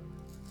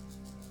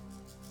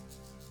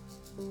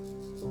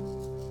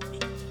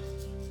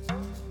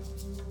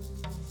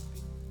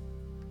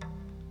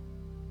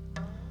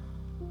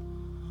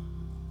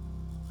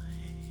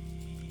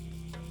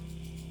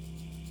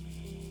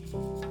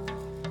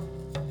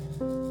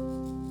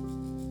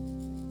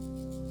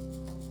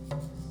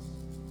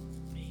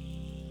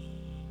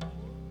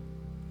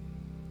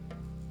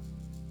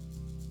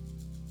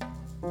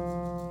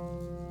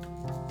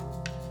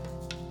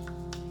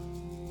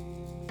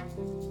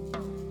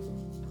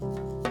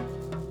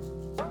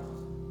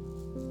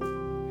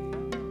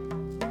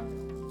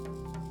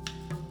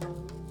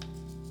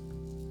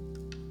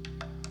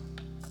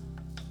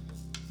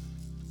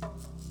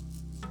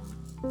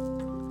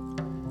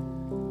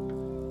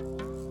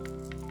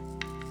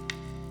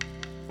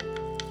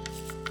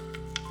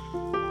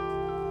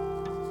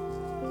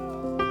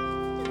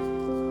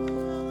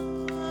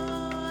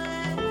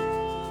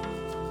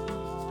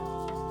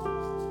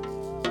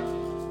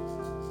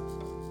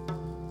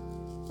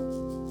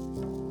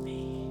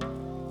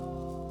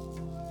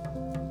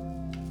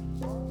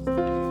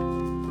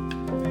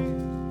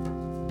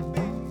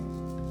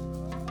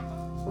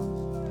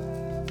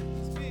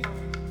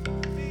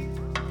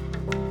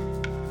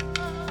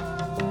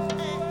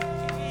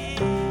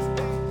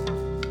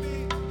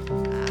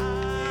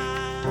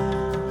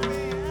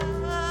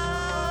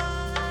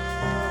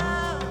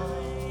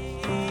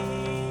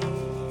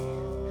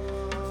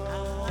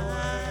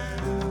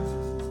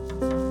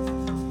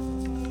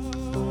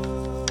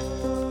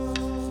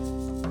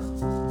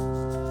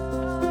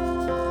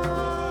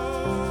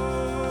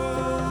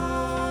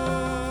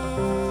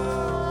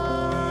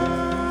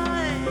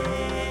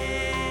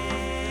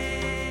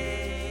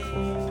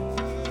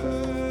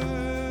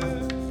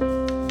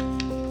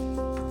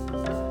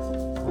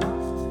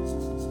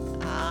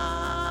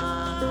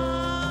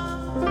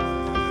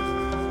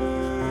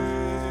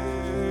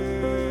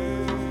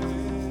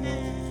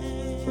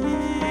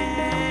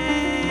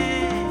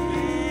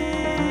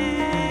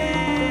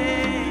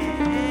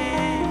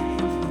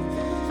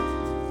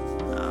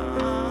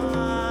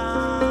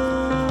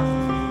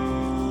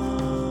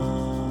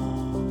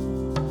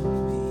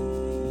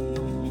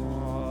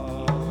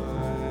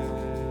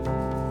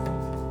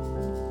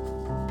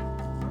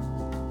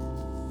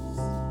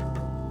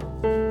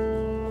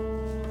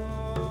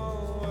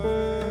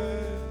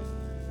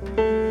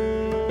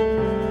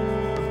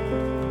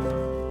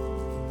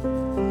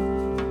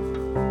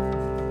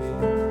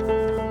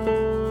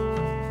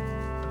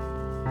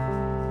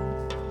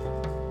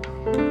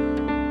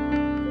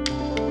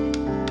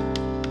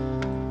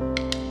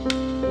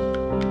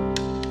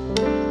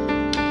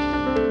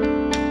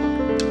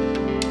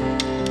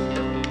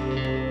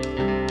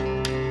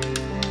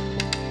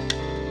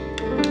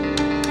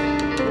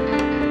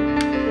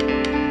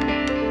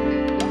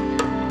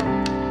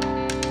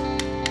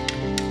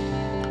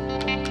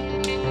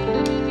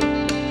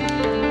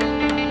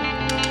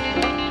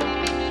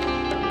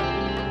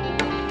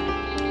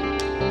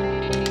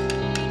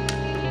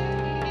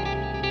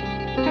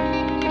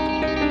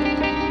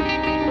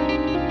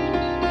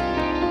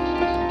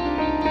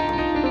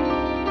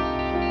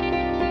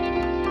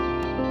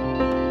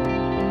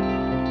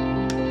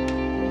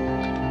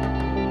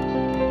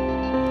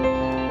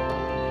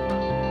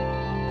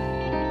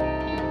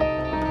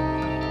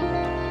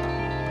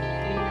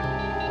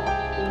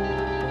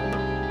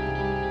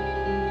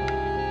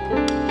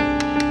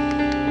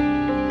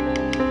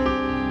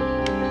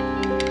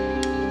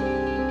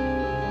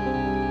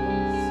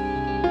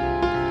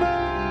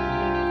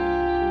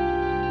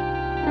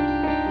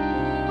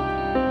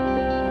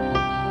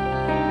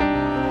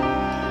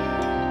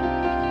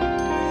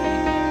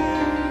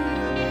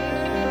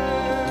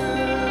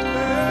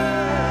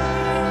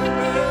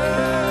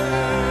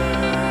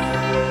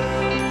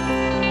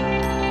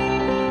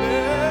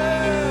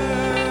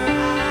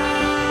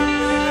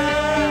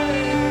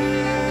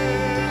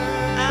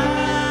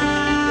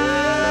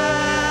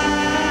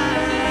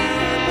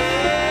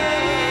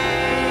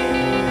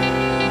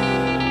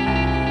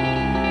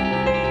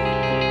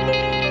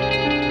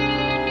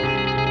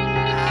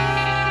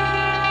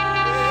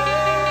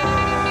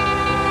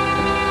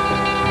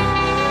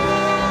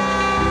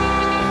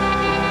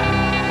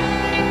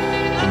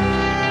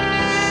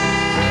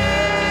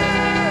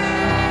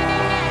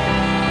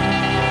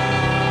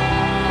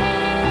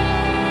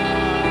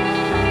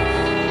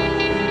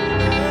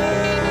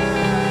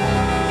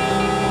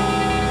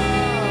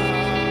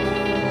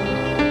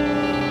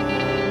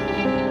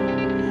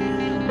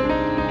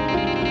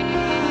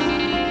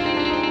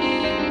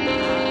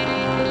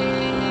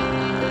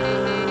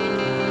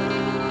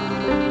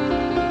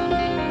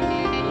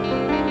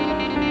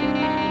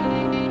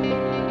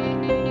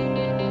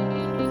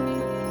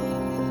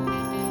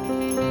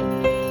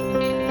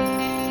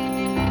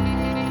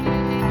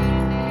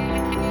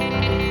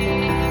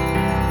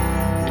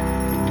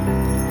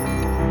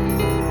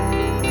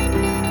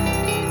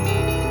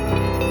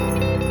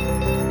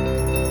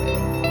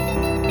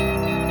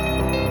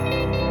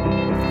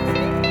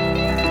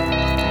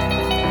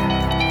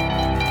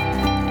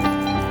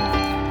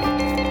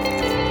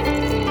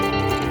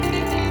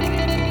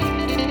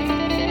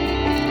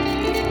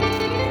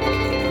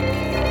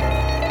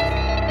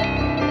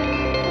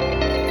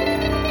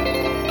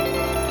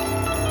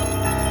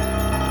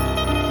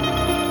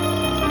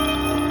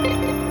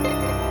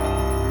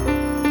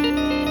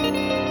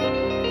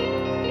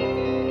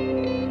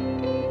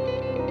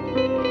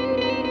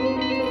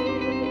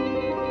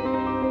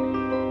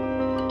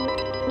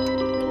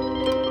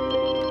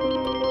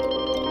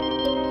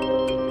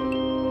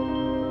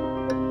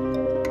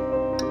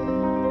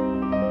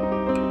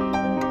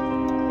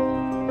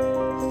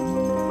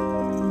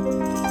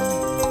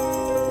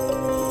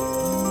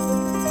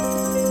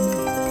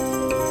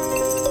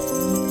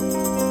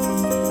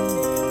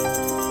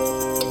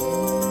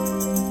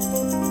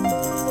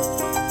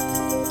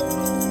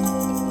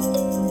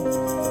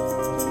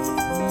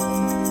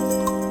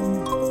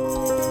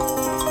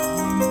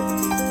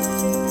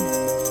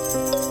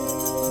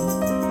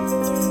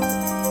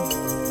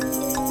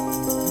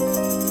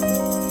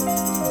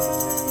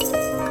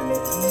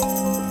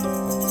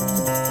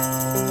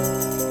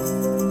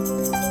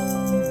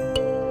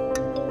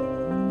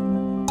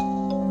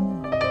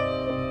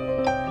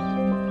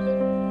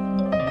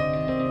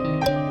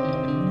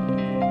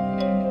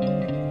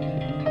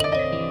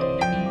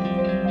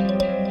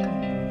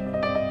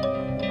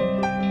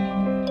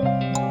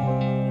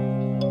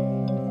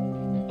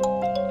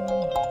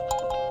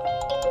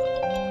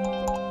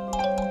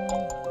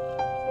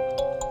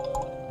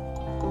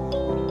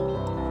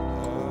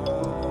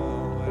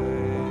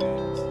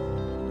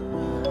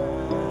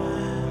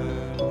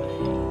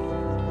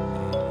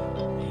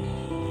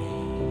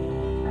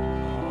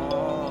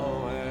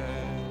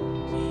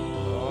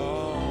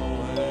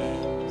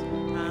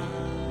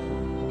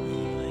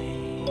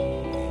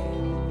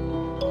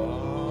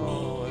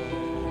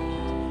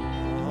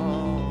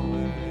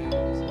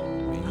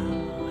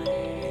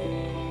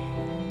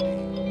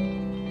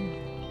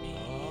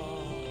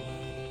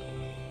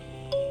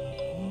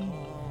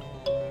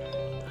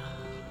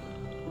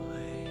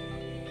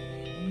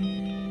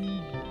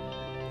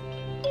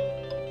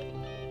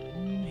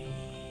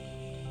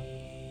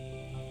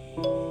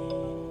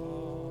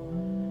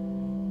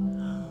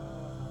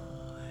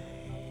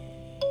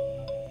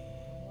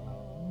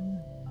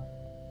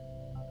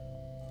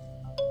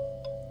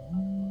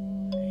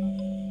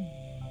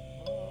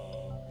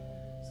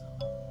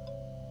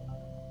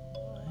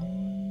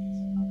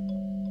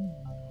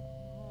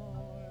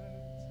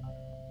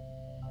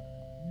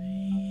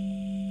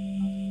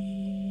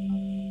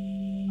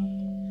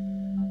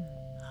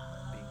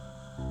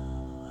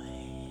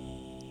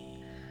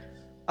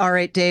 All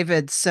right,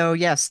 David. So,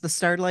 yes, the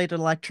Starlight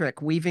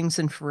Electric, Weavings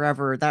in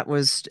Forever. That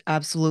was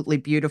absolutely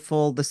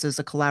beautiful. This is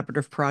a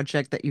collaborative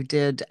project that you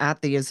did at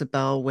the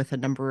Isabel with a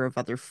number of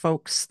other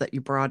folks that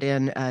you brought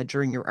in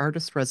during your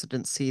artist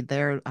residency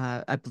there,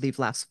 I believe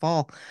last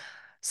fall.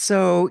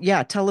 So,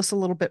 yeah, tell us a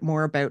little bit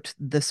more about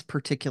this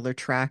particular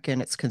track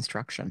and its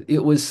construction.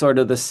 It was sort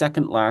of the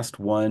second last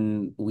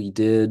one we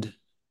did.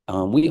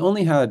 We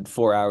only had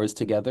 4 hours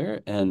together,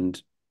 and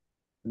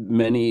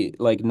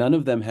none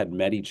of them had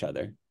met each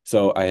other.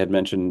 So I had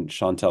mentioned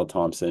Chantel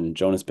Thompson,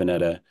 Jonas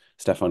Bonetta,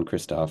 Stefan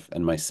Christoph,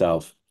 and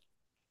myself.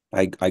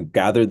 I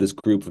gathered this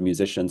group of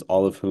musicians,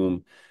 all of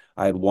whom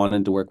I had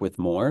wanted to work with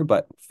more,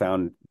 but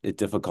found it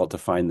difficult to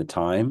find the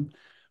time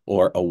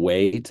or a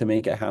way to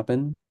make it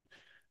happen.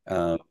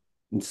 Um,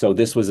 so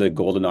this was a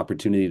golden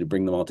opportunity to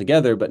bring them all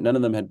together, but none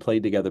of them had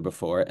played together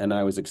before, and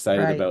I was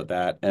excited Right. about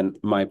that. And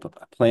my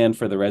plan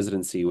for the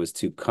residency was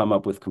to come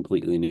up with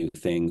completely new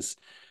things,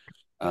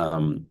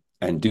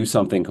 and do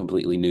something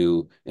completely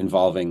new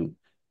involving.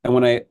 And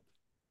when I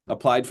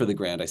applied for the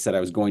grant, I said I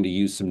was going to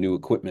use some new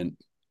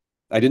equipment.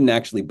 I didn't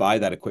actually buy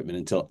that equipment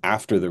until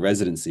after the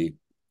residency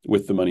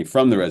with the money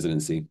from the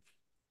residency.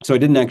 So I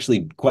didn't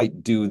actually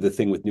quite do the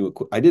thing with new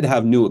equipment. I did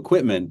have new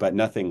equipment, but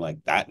nothing like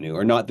that new,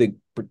 or not the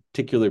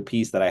particular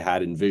piece that I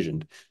had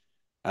envisioned.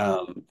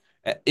 Um,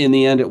 in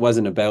the end, it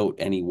wasn't about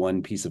any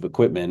one piece of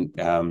equipment.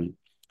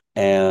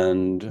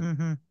 And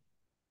Hmm.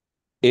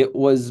 it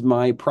was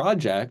my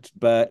project,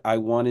 but I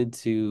wanted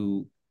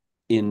to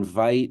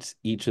invite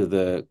each of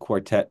the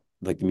quartet,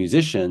 like the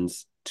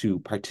musicians, to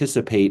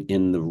participate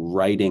in the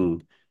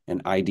writing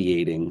and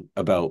ideating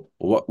about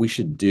what we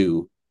should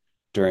do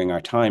during our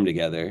time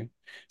together.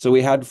 So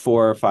we had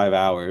 4 or 5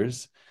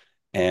 hours,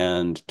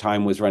 and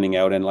time was running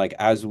out. And like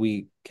as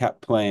we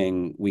kept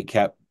playing, we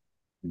kept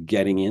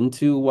getting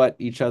into what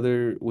each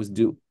other was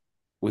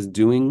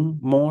doing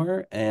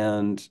more,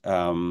 and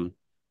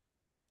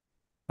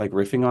like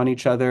riffing on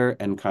each other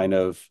and kind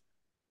of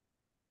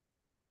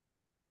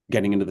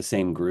getting into the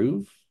same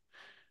groove.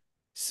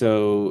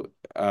 So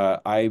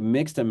I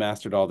mixed and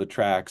mastered all the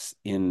tracks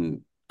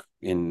in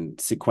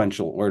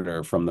sequential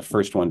order from the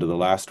first one to the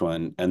last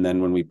one. And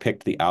then when we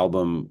picked the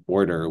album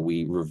order,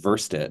 we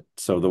reversed it.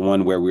 So the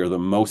one where we are the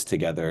most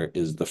together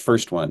is the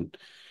first one.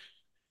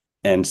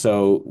 And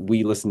so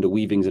we listened to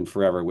Weavings in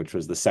Forever, which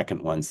was the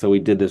second one. So we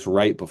did this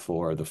right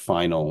before the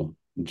final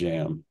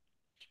jam.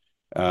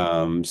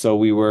 So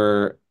we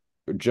were,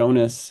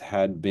 Jonas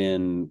had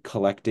been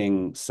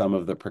collecting some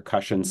of the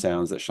percussion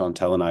sounds that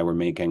Chantel and I were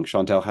making.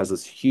 Chantel has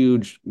this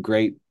huge,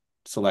 great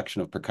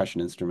selection of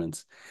percussion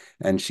instruments,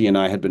 and she and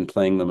I had been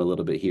playing them a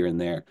little bit here and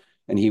there.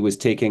 And he was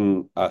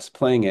taking us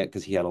playing it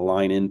because he had a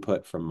line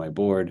input from my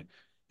board,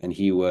 and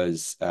he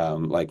was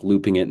like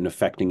looping it and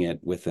affecting it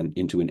with an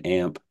into an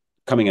amp,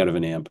 coming out of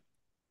an amp.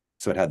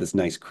 So it had this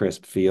nice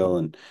crisp feel.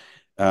 And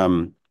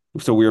um,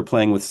 so we were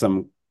playing with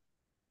some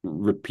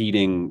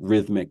repeating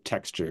rhythmic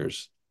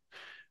textures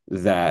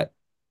that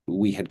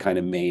we had kind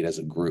of made as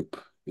a group,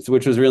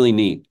 which was really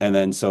neat. And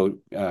then so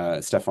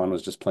Stefan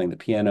was just playing the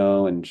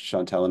piano, and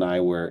Chantel and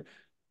I were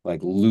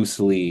like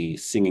loosely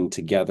singing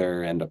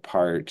together and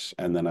apart.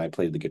 And then I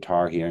played the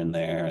guitar here and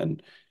there.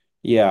 And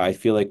yeah, I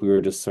feel like we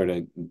were just sort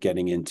of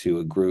getting into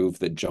a groove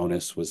that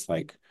Jonas was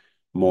like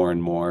more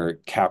and more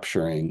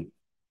capturing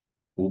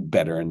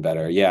better and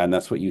better. Yeah, and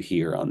that's what you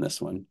hear on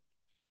this one.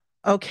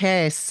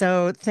 Okay,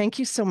 so thank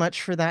you so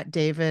much for that,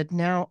 David.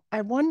 Now,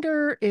 I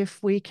wonder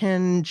if we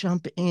can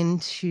jump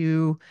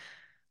into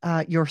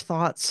your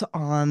thoughts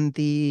on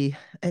the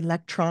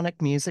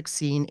electronic music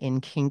scene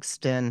in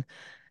Kingston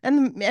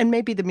and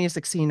maybe the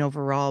music scene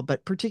overall,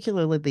 but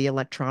particularly the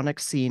electronic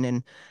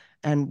scene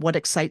and what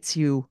excites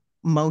you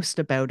most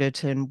about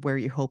it and where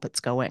you hope it's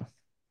going.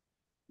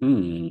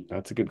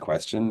 That's a good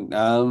question.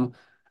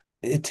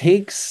 It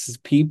takes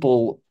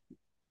people,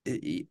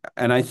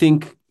 and I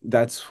think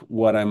that's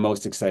what I'm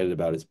most excited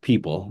about is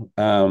people.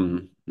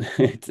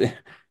 It,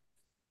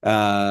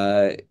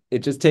 it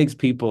just takes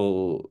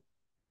people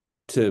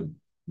to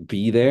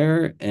be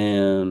there,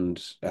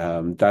 and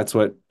that's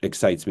what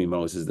excites me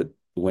most is that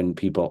when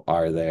people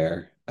are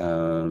there.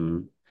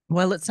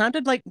 Well, it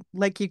sounded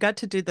like you got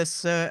to do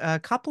this a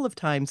couple of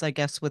times, I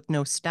guess, with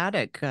No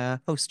Static,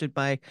 hosted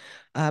by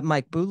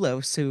Mike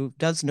Boulos, who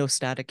does No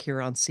Static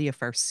here on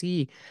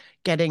CFRC,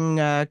 getting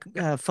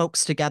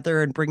folks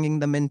together and bringing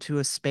them into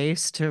a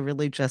space to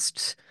really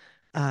just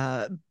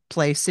uh,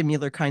 play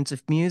similar kinds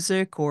of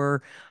music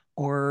or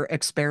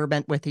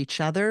experiment with each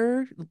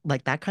other,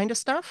 like that kind of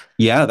stuff.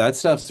 Yeah, that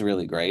stuff's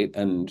really great.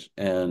 And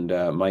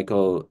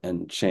Michael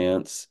and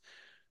Chance,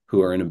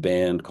 who are in a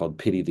band called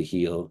Pity the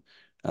Heel,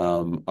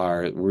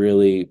 are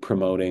really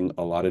promoting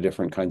a lot of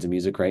different kinds of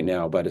music right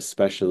now, but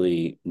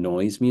especially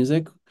noise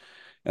music,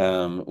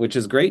 which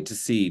is great to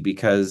see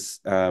because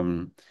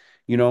when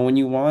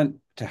you want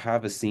to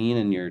have a scene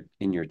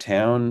in your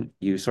town,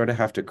 you sort of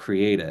have to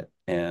create it,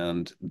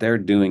 and they're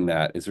doing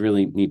that. It's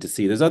really neat to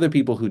see. There's other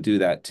people who do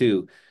that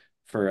too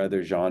for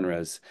other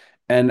genres.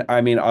 And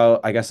I mean,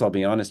 I guess I'll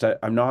be honest,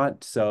 I'm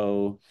not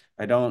so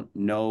I don't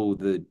know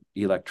the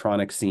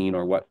electronic scene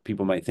or what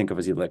people might think of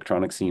as the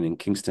electronic scene in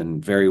Kingston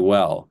very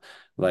well.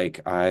 Like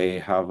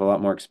I have a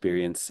lot more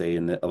experience, say,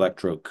 in the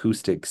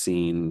electroacoustic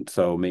scene.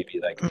 So maybe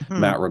like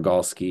Hmm. Matt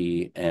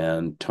Rogalski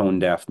and Tone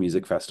Deaf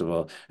Music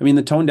Festival. I mean,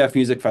 the Tone Deaf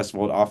Music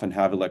Festival would often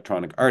have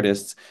electronic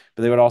artists,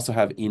 but they would also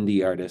have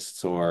indie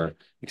artists or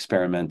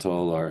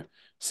experimental or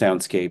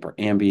soundscape or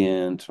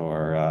ambient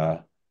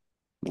or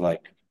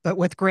like But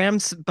with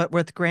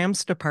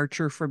Graham's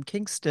departure from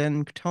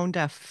Kingston, Tone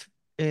Deaf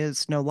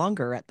is no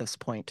longer at this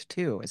point,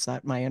 too. Is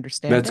that my That's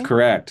understanding?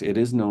 correct. It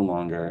is no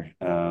longer.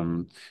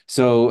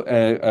 So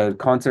a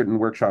concert and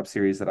workshop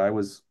series that I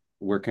was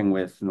working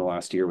with in the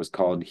last year was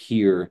called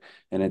Here,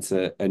 and it's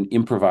an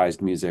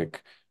improvised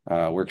music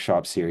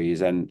workshop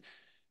series, and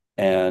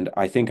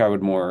I think I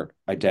would more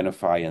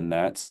identify in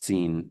that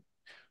scene.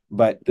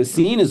 But the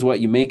scene is what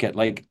you make it.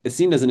 Like the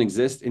scene doesn't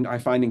exist, and I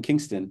find in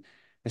Kingston,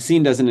 a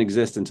scene doesn't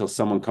exist until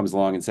someone comes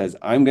along and says,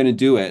 "I'm going to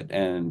do it,"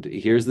 and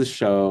here's the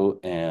show,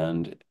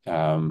 and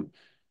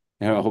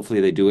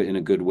hopefully they do it in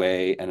a good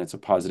way and it's a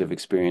positive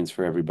experience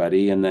for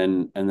everybody, and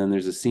then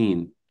there's a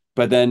scene.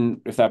 But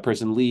then if that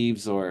person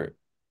leaves, or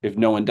if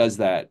no one does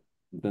that,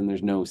 then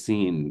there's no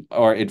scene,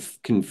 or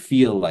can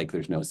feel like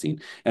there's no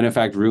scene. And in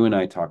fact, Rue and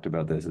I talked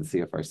about this at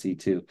CFRC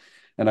too,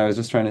 and I was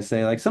just trying to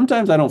say, like,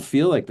 sometimes I don't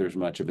feel like there's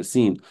much of a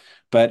scene,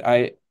 but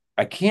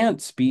I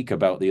can't speak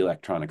about the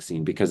electronic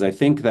scene because I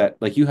think that,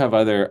 like, you have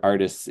other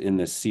artists in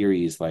this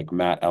series like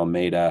Matt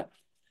Almeida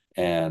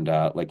and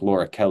like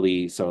Laura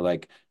Kelly. So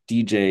like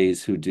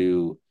DJs who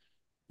do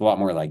a lot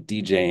more like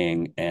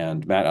DJing,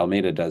 and Matt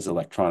Almeida does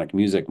electronic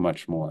music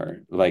much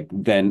more. Like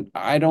then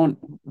I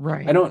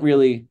Right. don't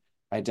really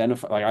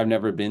identify, like I've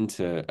never been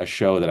to a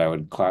show that I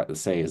would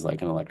say is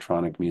like an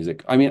electronic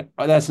music. I mean,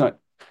 that's not,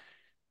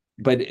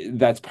 but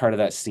that's part of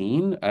that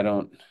scene. I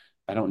don't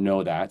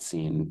know that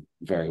scene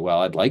very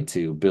well. I'd like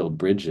to build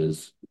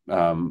bridges.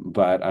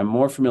 But I'm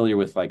more familiar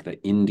with like the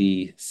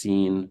indie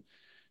scene,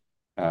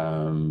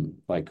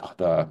 like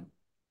the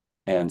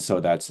and so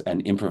that's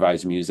an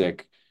improvised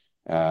music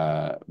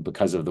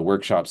because of the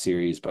workshop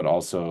series, but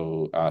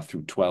also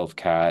through 12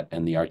 Cat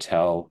and the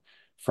Artel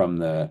from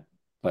the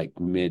like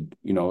mid,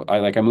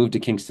 I moved to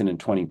Kingston in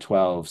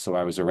 2012, so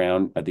I was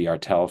around at the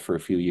Artel for a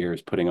few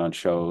years, putting on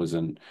shows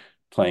and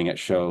playing at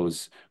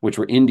shows, which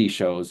were indie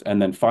shows.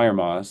 And then Fire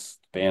Moss,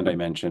 the band I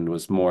mentioned,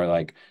 was more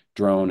like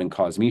drone and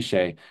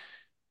cosmiche.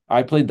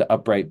 I played the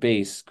upright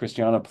bass.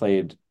 Christiana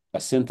played a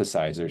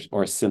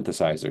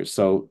synthesizer.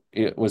 So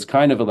it was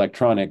kind of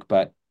electronic,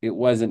 but it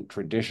wasn't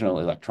traditional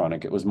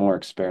electronic. It was more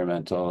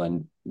experimental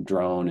and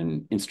drone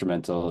and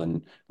instrumental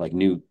and like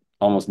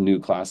almost new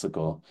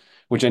classical,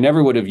 which I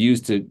never would have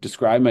used to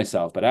describe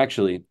myself. But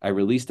actually, I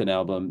released an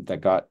album that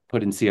got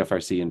put in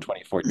CFRC in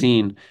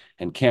 2014,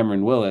 and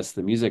Cameron Willis,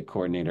 the music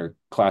coordinator,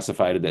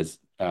 classified it as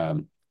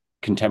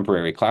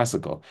contemporary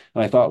classical.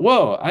 And I thought,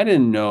 whoa, I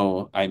didn't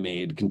know I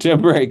made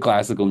contemporary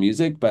classical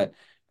music, but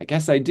I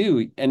guess I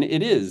do. And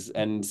it is.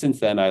 And since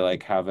then, I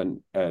like have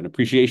an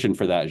appreciation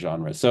for that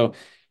genre. So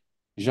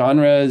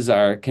genres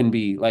can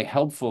be like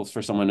helpful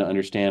for someone to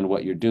understand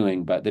what you're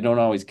doing, but they don't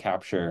always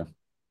capture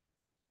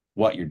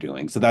what you're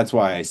doing. So that's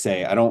why I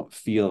say I don't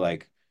feel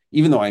like,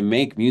 even though I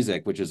make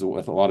music, which is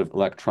with a lot of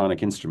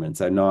electronic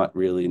instruments, I'm not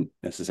really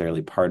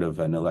necessarily part of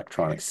an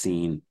electronic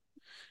scene.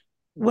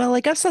 Well, I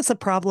guess that's a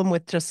problem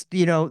with just,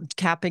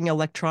 capping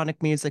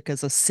electronic music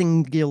as a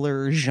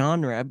singular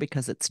genre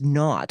because it's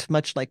not,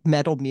 much like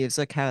metal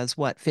music has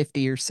what,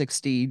 50 or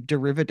 60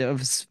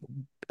 derivatives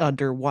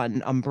under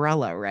one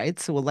umbrella, right?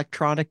 So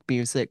electronic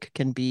music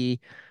can be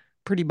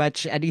pretty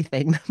much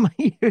anything that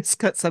might use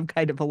some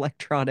kind of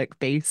electronic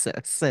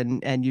basis,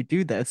 and you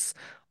do this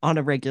on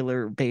a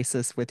regular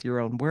basis with your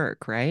own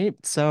work, right?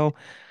 So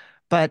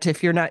but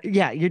if you're not,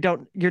 yeah,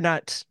 you're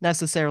not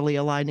necessarily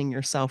aligning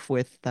yourself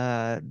with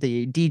the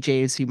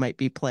DJs you might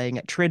be playing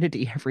at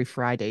Trinity every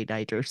Friday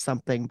night or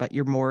something, but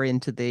you're more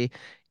into the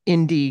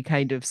indie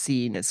kind of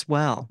scene as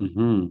well.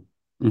 Hmm.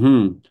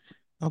 Hmm.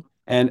 Oh,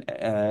 And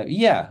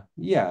yeah.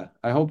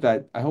 I hope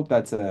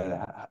that's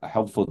a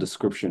helpful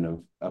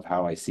description of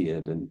how I see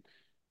it.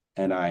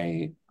 And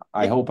I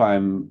yeah. hope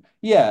I'm,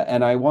 yeah,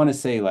 and I want to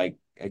say, like,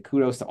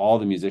 kudos to all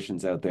the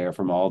musicians out there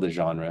from all the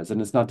genres.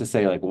 And it's not to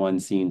say like one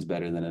scene's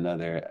better than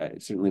another. I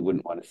certainly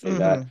wouldn't want to say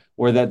that, Hmm.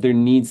 or that there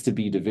needs to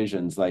be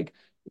divisions. Like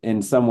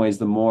in some ways,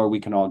 the more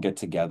we can all get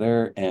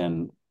together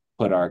and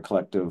put our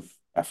collective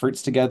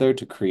efforts together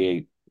to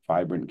create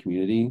vibrant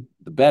community,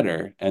 the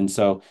better. And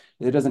so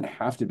it doesn't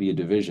have to be a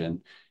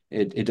division.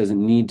 It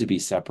doesn't need to be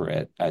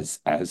separate as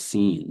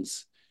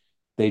scenes.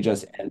 They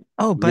just,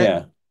 Oh, but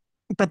yeah.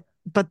 but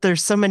but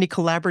there's so many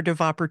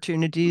collaborative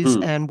opportunities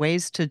Hmm. and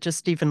ways to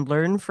just even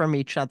learn from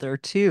each other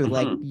too.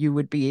 Like Hmm. you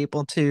would be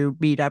able to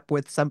meet up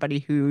with somebody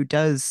who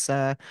does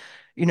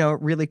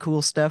really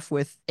cool stuff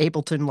with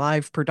Ableton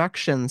Live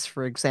Productions,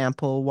 for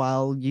example,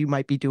 while you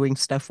might be doing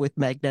stuff with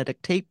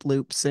magnetic tape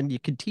loops, and you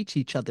can teach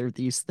each other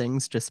these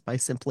things just by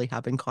simply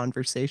having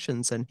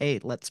conversations and hey,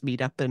 let's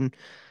meet up and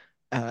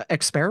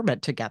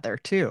experiment together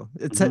too.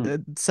 It's Hmm.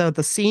 so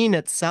the scene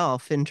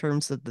itself, in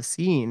terms of the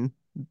scene.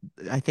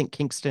 I think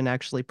Kingston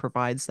actually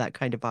provides that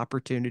kind of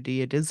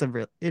opportunity. It is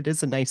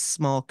a nice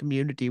small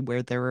community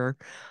where there are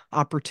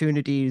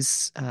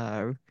opportunities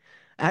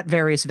at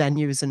various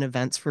venues and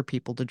events for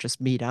people to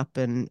just meet up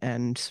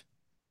and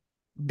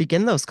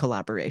begin those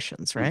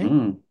collaborations,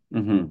 right?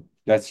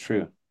 That's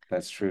true.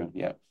 That's true.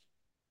 Yeah.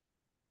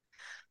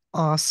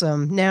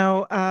 Awesome.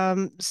 Now,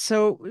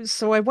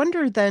 so I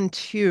wonder then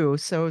too.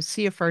 So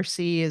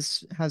CFRC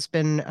is has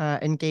been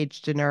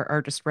engaged in our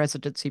artist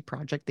residency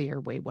project, the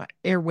Airwave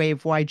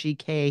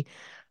YGK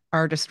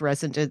artist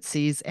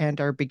residencies,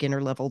 and our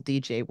beginner level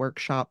DJ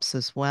workshops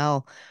as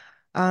well.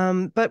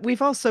 But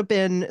we've also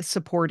been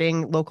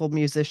supporting local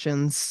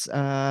musicians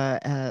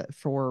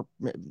for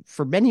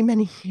many,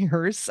 many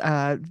years,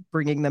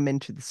 bringing them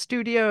into the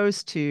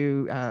studios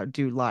to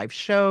do live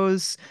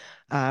shows,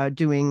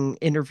 doing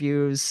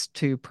interviews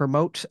to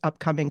promote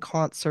upcoming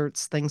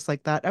concerts, things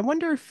like that. I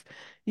wonder if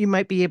you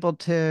might be able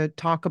to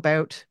talk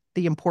about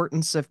the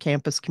importance of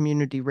campus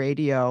community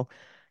radio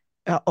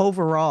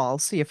overall,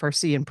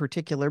 CFRC in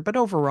particular, but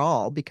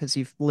overall, because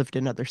you've lived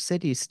in other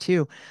cities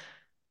too,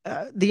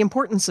 the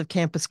importance of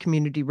campus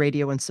community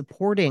radio and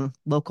supporting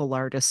local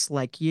artists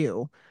like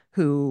you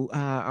who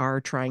are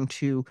trying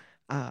to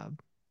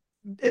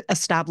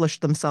establish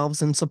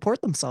themselves and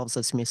support themselves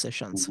as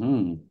musicians.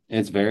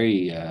 It's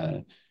very,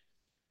 it's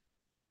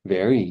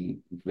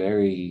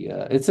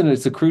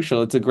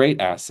a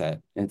great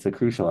asset. It's a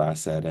crucial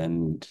asset,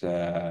 and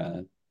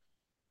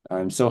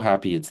I'm so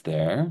happy it's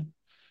there.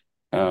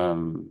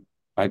 Um,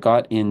 I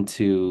got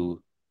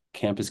into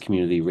campus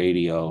community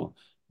radio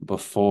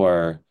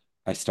before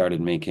I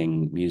started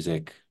making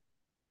music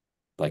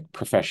like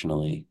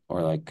professionally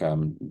or like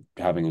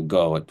having a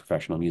go at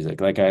professional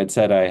music. Like I had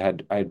said, I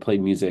had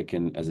played music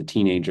as a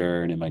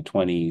teenager and in my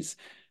 20s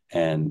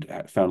and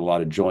found a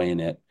lot of joy in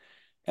it.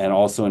 And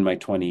also in my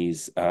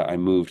 20s, I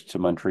moved to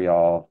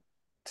Montreal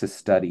to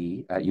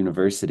study at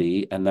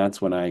university. And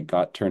that's when I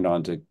got turned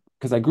on to,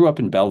 because I grew up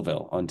in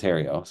Belleville,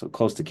 Ontario, so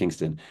close to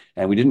Kingston.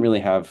 And we didn't really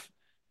have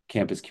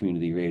campus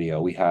community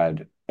radio. We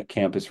had a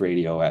campus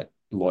radio at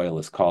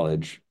Loyalist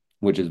College,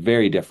 which is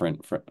very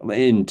different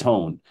in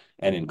tone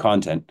and in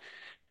content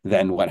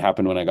than what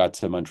happened when I got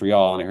to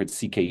Montreal and I heard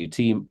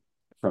CKUT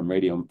from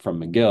radio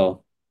from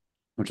McGill,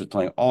 which was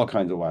playing all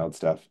kinds of wild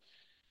stuff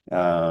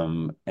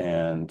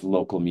and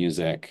local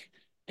music.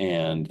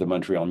 And the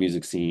Montreal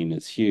music scene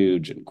is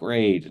huge and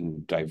great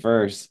and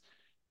diverse.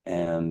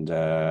 And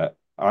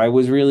I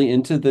was really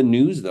into the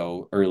news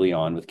though early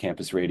on with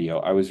campus radio.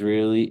 I was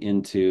really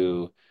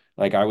into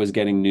like I was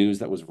getting news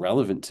that was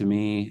relevant to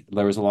me.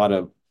 There was a lot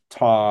of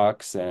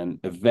talks and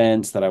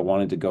events that I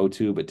wanted to go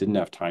to but didn't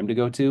have time to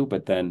go to.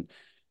 But then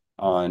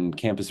on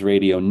campus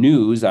radio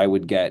news, I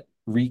would get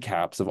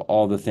recaps of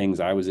all the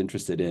things I was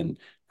interested in,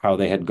 how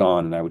they had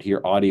gone, and I would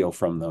hear audio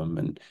from them.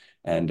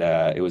 And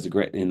it was a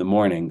great in the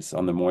mornings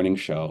on the morning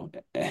show.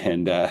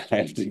 And I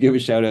have to give a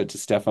shout out to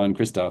Stefan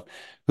Christoph,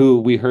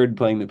 who we heard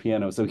playing the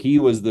piano. So he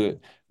was the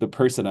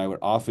person I would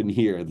often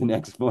hear the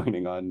next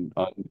morning on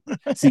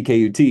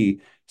CKUT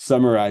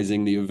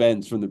summarizing the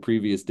events from the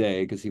previous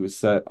day because he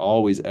was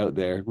always out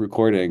there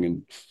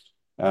recording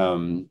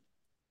um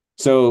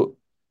so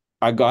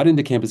I got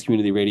into campus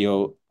community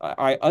radio.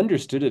 I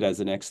understood it as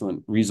an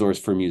excellent resource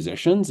for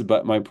musicians,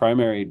 but my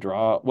primary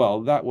draw,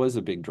 well, that was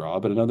a big draw,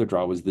 but another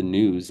draw was the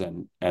news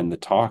and the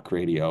talk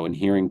radio and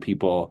hearing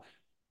people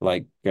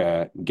like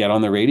get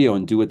on the radio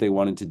and do what they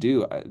wanted to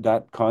do.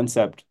 That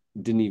concept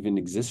didn't even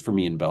exist for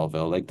me in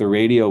Belleville. Like the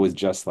radio was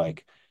just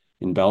like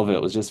in Belleville,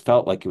 it was just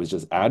felt like it was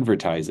just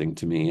advertising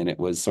to me, and it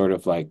was sort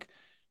of like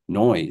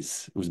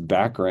noise. It was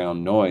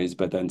background noise,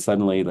 but then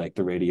suddenly like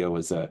the radio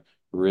was a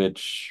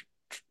rich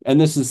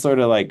and this is sort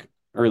of like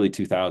early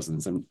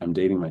 2000s. I'm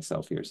dating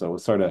myself here. So it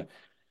was sort of,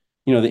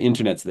 the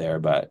internet's there,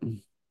 but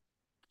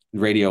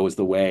radio was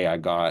the way I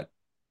got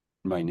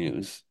my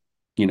news,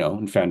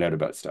 and found out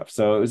about stuff.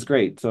 So it was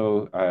great.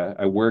 So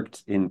I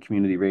worked in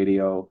community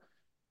radio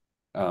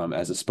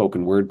as a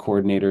spoken word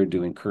coordinator,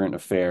 doing current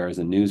affairs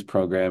and news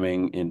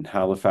programming in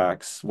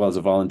Halifax, well, as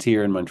a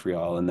volunteer in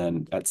Montreal, and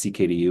then at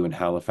CKDU in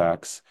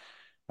Halifax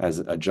as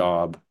a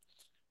job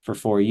for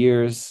 4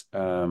 years.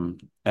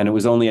 And it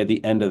was only at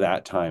the end of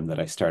that time that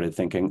I started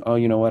thinking, oh,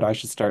 you know what? I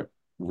should start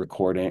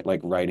recording, like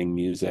writing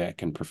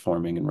music and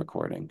performing and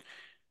recording.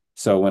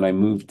 So when I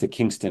moved to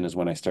Kingston is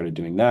when I started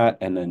doing that.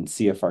 And then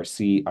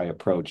CFRC, I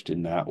approached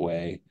in that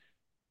way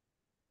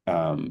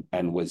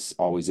and was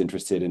always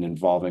interested in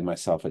involving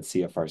myself at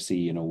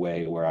CFRC in a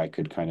way where I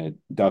could kind of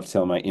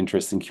dovetail my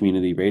interests in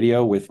community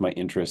radio with my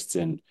interests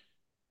in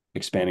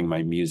expanding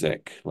my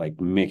music,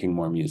 like making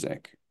more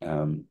music.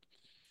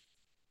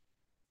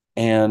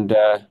 And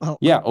Well,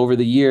 yeah, over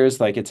the years,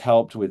 like it's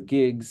helped with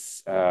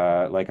gigs.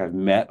 Like I've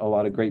met a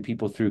lot of great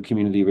people through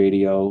community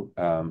radio.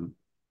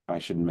 I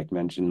should make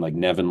mention like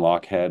Nevin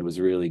Lockhead was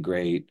really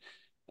great.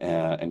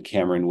 And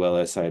Cameron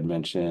Willis I had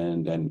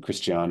mentioned, and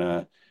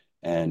Christiana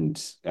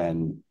and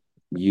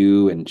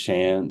you and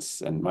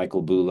Chance and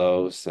Michael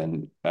Boulos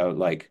and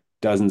like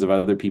dozens of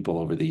other people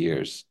over the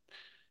years,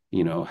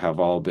 have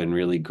all been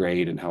really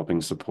great in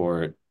helping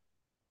support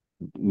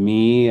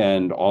me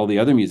and all the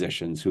other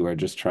musicians who are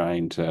just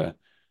trying to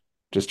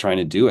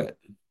do it,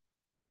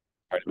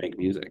 try to make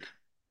music.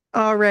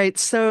 All right.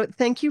 So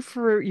thank you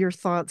for your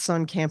thoughts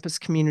on campus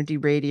community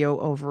radio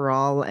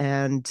overall.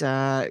 And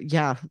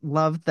yeah,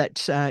 love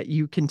that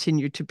you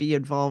continue to be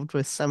involved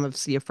with some of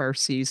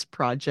CFRC's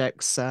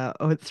projects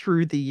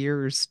through the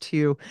years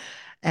too.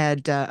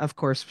 And of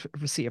course,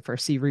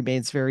 CFRC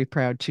remains very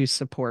proud to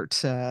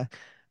support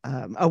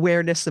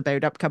awareness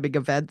about upcoming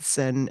events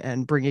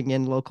and bringing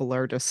in local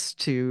artists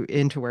to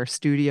into our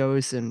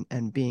studios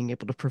and being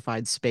able to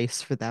provide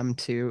space for them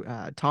to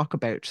talk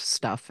about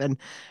stuff.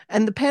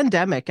 And the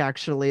pandemic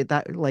actually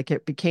that like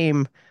it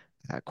became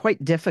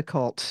quite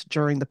difficult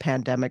during the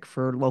pandemic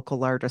for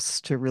local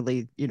artists to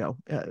really,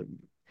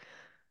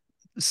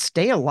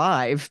 stay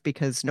alive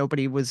because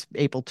nobody was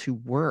able to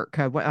work.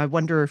 I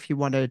wonder if you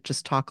want to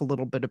just talk a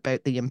little bit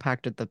about the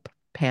impact of the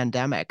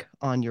pandemic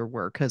on your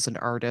work as an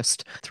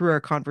artist. Through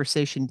our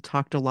conversation, you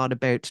talked a lot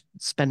about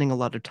spending a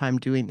lot of time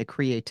doing the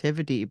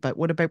creativity, but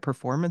what about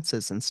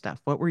performances and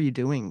stuff? What were you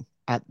doing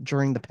at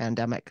during the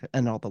pandemic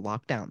and all the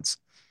lockdowns?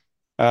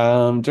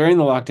 During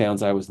the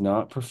lockdowns, I was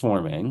not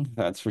performing,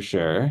 that's for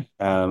sure.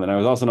 And I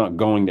was also not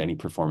going to any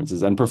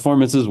performances, and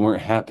performances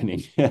weren't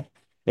happening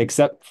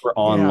except for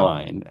Yeah.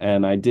 online.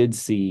 And I did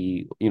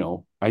see,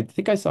 I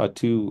think I saw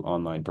two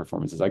online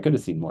performances. I could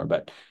have seen more,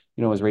 but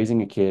I was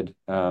raising a kid.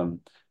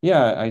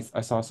 Yeah,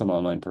 I saw some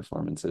online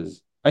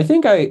performances. I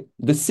think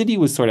the city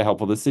was sort of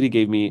helpful. The city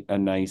gave me a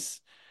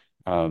nice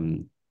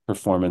um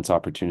performance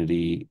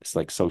opportunity. It's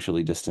like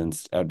socially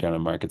distanced out down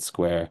in Market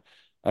Square.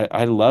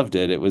 I loved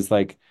it. It was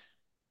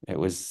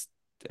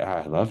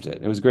I loved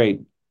it. It was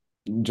great.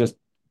 Just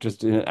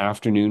just an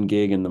afternoon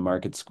gig in the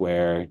Market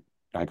Square.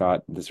 I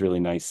got the really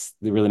nice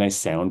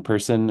sound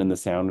person, and the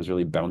sound was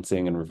really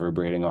bouncing and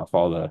reverberating off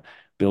all the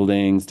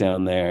buildings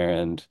down there.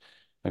 And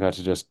I got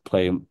to just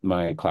play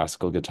my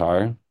classical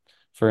guitar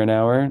for an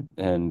hour,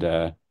 and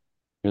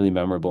really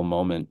memorable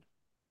moment.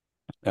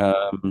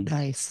 Um,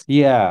 Nice.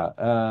 yeah.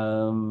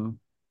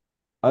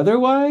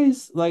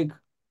 Otherwise, like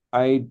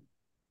I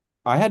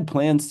I had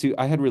plans to,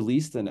 I had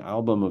released an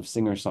album of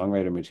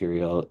singer-songwriter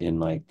material in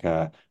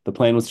the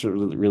plan was to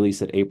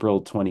release it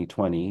April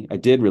 2020. I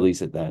did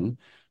release it then,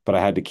 but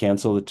I had to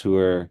cancel the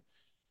tour.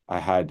 I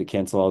had to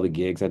cancel all the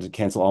gigs. I had to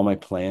cancel all my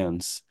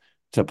plans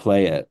to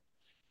play it.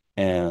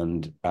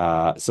 And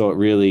so it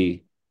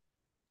really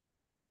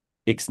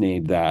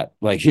ixnayed that.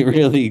 Like it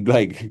really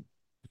like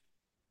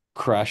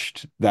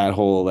crushed that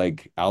whole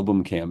like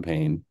album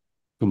campaign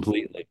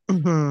completely.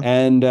 Hmm.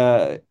 And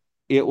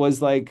it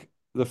was like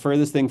the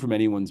furthest thing from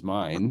anyone's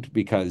mind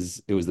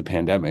because it was the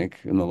pandemic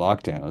and the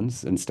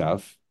lockdowns and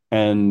stuff.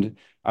 And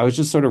I was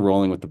just sort of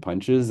rolling with the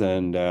punches,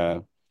 and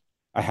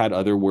I had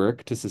other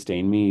work to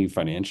sustain me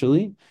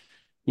financially,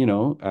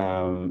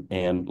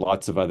 and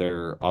lots of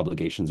other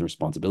obligations and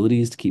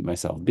responsibilities to keep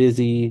myself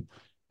busy,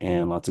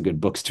 and lots of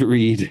good books to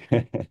read.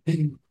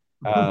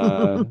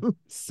 uh,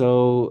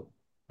 so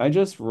I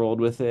just rolled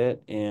with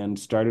it and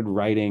started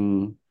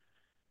writing.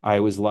 I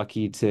was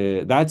lucky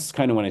to, that's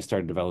kind of when I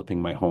started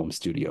developing my home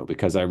studio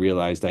because I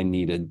realized I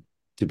needed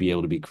to be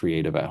able to be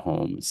creative at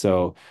home.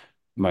 So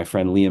my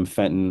friend Liam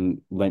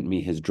Fenton lent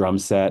me his drum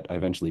set. I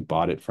eventually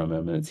bought it from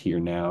him and it's here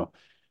now.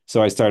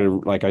 So I started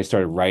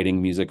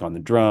writing music on the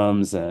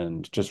drums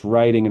and just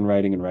writing and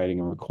writing and writing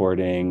and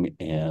recording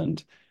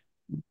and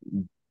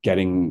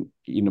getting,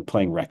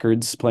 playing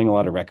a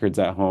lot of records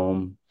at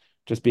home,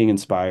 just being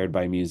inspired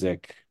by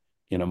music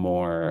in a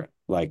more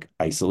like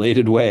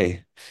isolated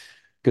way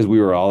because we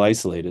were all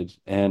isolated.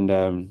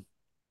 And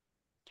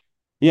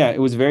yeah, it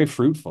was very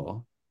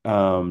fruitful.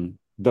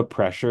 The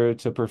pressure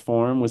to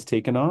perform was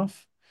taken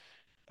off.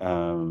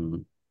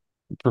 Um,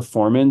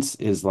 Performance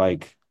is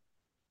like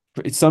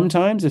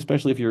sometimes,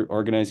 especially if you're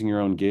organizing your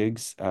own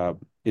gigs,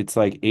 it's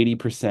like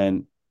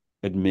 80%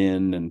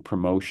 admin and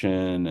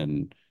promotion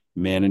and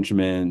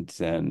management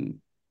and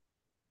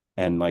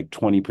like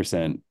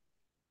 20%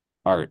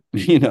 art,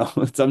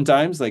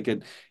 sometimes like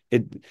it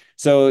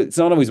so it's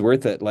not always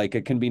worth it. Like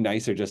it can be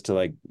nicer just to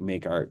like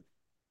make art.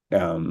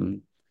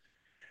 Um,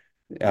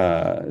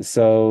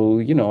 so,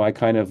 I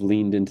kind of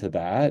leaned into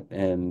that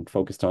and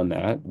focused on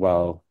that.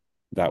 Well,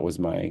 that was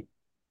my,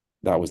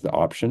 that was the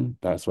option.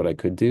 That's what I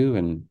could do.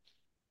 And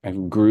I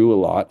grew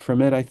a lot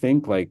from it, I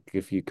think. Like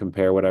if you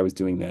compare what I was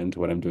doing then to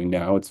what I'm doing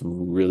now, it's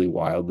really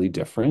wildly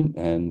different.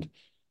 And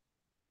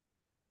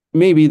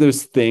maybe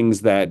there's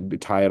things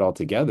that tie it all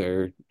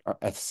together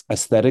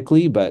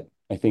aesthetically, but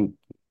I think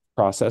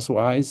process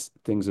wise,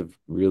 things have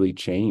really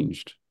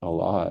changed a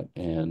lot.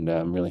 And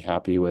I'm really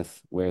happy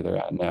with where they're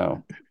at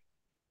now.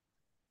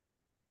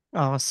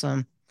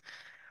 Awesome.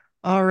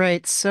 All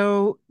right.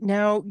 So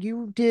now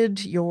you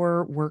did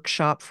your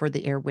workshop for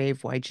the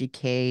Airwave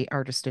YGK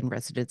Artist in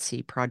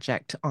Residency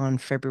project on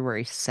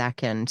February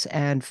 2nd,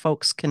 and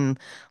folks can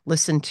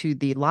listen to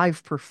the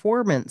live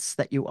performance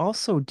that you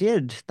also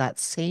did that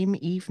same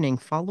evening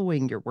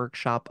following your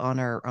workshop on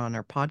our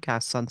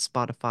podcasts on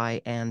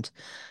Spotify and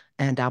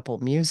Apple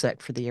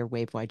Music for the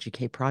Airwave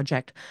YGK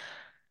project.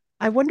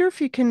 I wonder if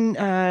you can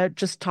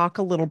just talk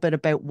a little bit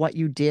about what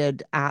you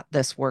did at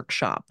this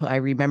workshop. I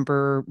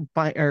remember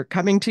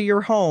coming to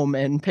your home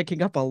and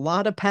picking up a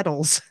lot of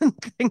pedals and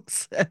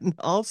things and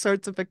all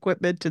sorts of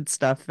equipment and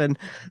stuff. And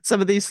some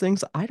of these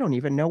things, I don't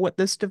even know what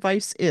this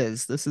device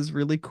is. This is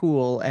really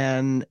cool.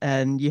 And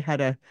you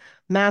had a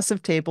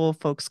massive table.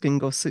 Folks can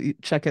go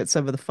check out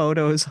some of the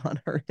photos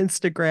on our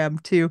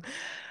Instagram too.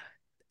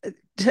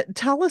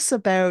 Tell us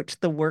about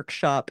the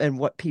workshop and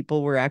what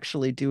people were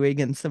actually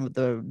doing and some of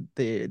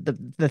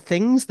the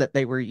things that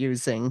they were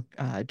using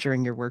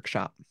during your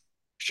workshop.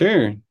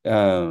 Sure.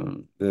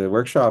 The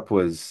workshop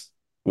was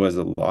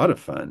a lot of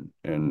fun,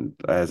 and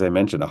as I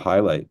mentioned, a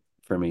highlight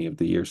for me of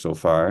the year so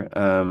far.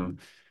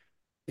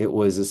 It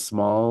was a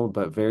small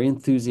but very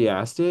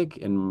enthusiastic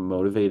and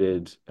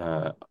motivated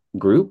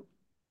group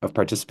of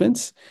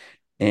participants,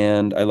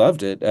 and I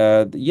loved it.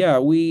 Yeah,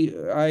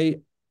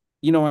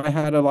 I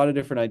had a lot of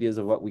different ideas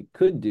of what we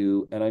could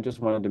do, and I just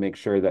wanted to make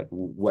sure that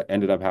what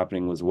ended up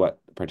happening was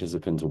what the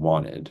participants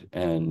wanted,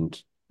 and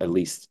at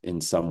least in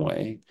some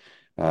way,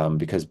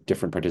 because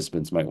different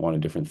participants might want a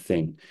different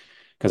thing.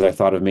 Because I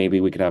thought of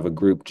maybe we could have a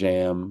group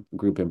jam,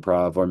 group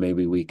improv, or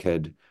maybe we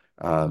could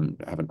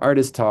have an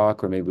artist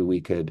talk, or maybe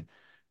we could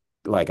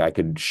like I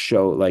could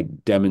show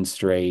like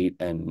demonstrate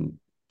and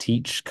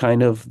teach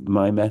kind of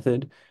my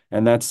method.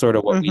 And that's sort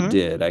of what we Mm-hmm.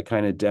 did. I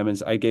kind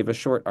of I gave a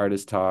short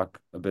artist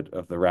talk, a bit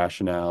of the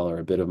rationale or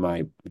a bit of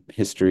my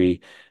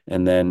history,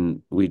 and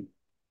then we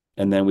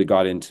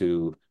got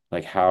into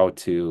like how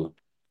to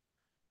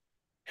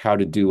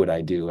do what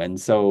I do.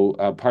 And so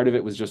part of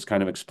it was just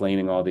kind of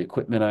explaining all the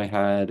equipment I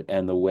had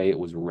and the way it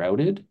was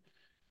routed.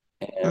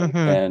 And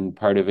Mm-hmm. then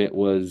part of it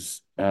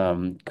was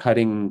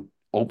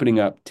opening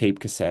up tape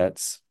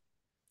cassettes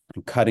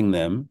and cutting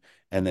them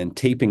and then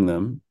taping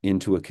them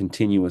into a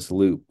continuous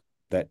loop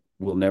that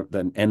will never,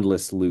 an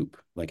endless loop,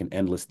 like an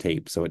endless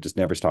tape. So it just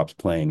never stops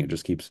playing. It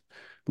just keeps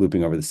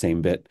looping over the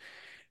same bit.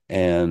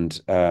 And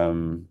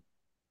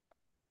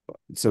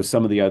so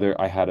some of the other,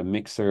 I had a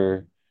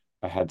mixer,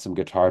 I had some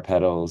guitar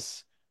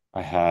pedals,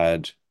 I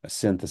had a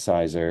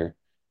synthesizer,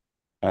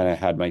 and I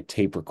had my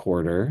tape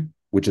recorder,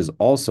 which is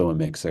also a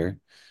mixer.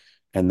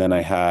 And then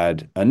I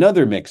had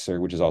another mixer,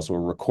 which is also a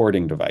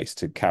recording device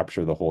to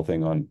capture the whole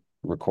thing on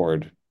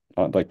record,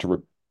 like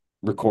to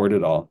record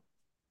it all.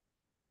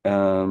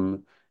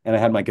 And I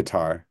had my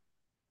guitar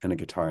and a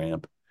guitar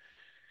amp.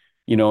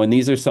 And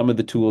these are some of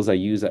the tools I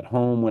use at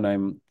home when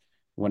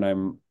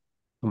I'm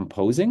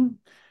composing.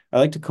 I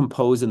like to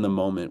compose in the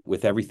moment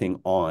with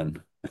everything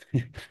on.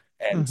 And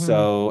Mm-hmm.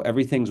 so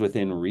everything's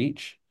within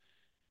reach.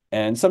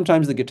 And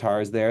sometimes the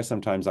guitar is there,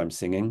 sometimes I'm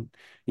singing.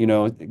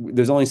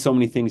 There's only so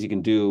many things you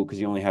can do because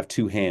you only have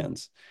two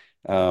hands.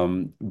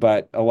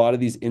 But a lot of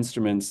these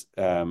instruments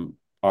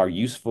are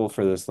useful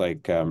for this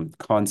like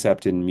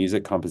concept in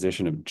music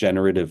composition of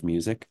generative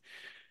music.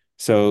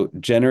 So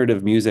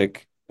generative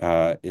music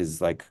is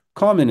like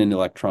common in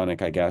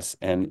electronic, I guess,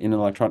 and in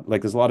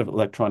like there's a lot of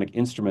electronic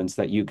instruments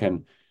that you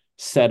can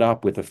set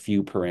up with a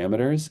few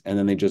parameters, and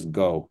then they just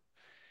go.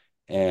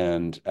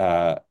 And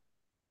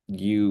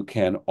you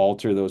can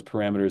alter those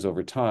parameters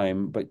over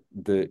time, but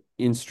the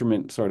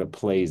instrument sort of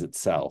plays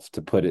itself,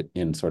 to put it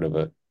in sort of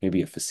a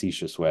maybe a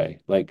facetious way.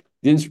 Like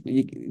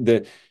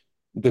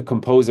the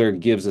composer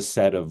gives a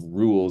set of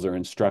rules or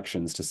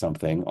instructions to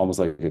something, almost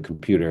like a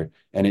computer,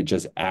 and it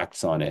just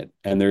acts on it.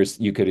 And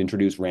you could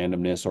introduce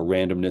randomness, or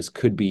randomness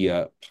could be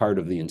a part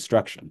of the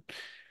instruction.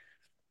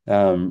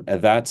 And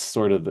that's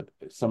sort of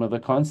some of the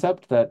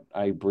concept that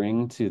I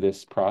bring to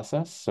this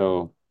process.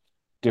 So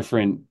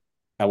different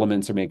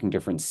elements are making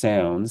different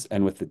sounds.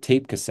 And with the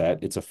tape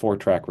cassette, it's a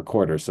 4-track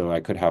recorder. So I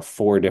could have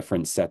 4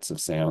 different sets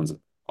of sounds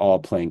all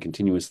playing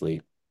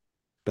continuously.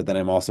 But then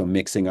I'm also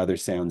mixing other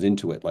sounds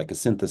into it, like a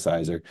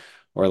synthesizer,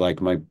 or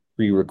like my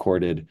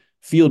pre-recorded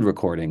field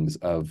recordings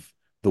of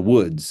the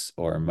woods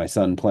or my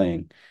son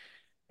playing.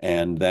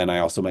 And then I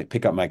also might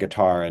pick up my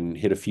guitar and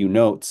hit a few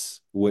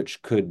notes,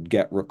 which could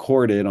get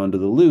recorded onto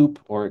the loop,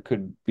 or it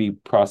could be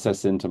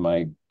processed into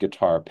my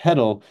guitar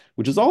pedal,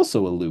 which is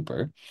also a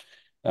looper.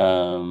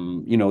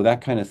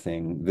 That kind of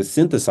thing. The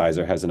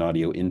synthesizer has an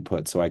audio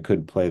input, so I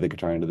could play the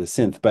guitar into the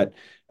synth, but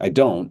I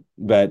don't.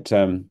 But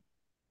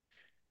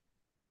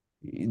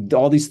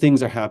all these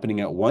things are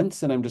happening at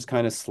once, and I'm just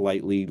kind of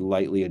slightly,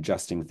 lightly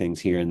adjusting things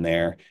here and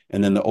there.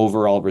 And then the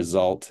overall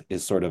result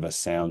is sort of a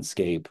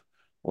soundscape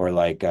or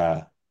like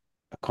a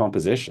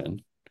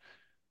composition.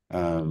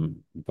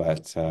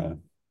 But Yeah,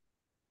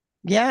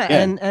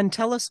 yeah, and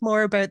tell us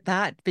more about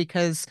that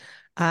because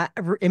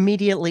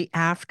immediately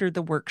after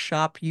the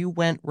workshop, you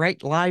went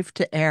right live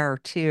to air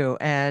too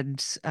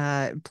and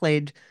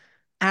played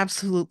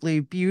absolutely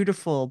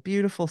beautiful,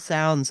 beautiful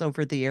sounds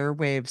over the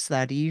airwaves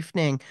that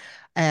evening.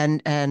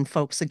 And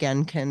folks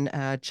again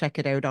can check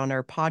it out on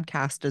our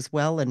podcast as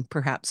well, and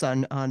perhaps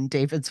on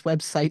David's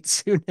website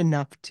soon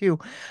enough too.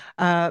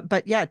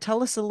 But yeah,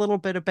 tell us a little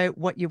bit about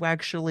what you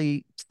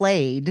actually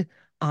played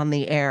on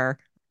the air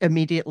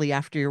immediately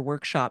after your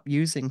workshop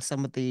using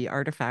some of the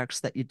artifacts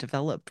that you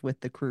developed with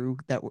the crew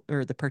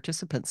or the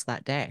participants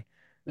that day.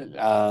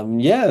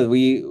 Yeah,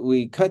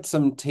 we cut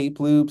some tape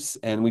loops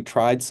and we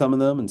tried some of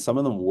them and some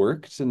of them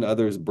worked and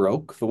others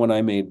broke. The one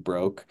I made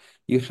broke.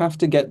 You have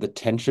to get the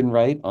tension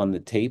right on the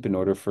tape in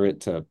order for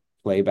it to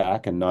play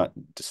back and not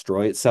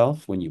destroy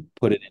itself when you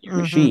put it in your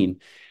Hmm.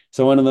 machine.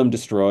 So one of them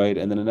destroyed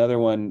and then another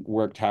one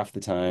worked half the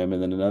time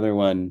and then another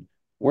one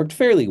worked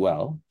fairly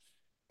well.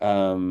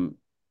 Um,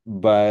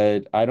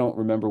 but I don't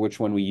remember which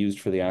one we used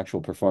for the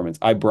actual performance.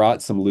 I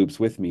brought some loops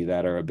with me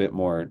that are a bit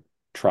more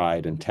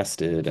tried and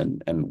tested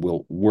and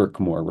will work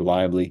more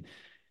reliably.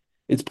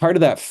 It's part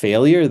of that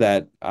failure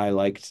that I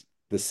liked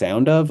the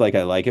sound of. Like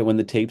I like it when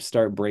the tapes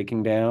start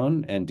breaking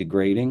down and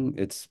degrading.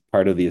 It's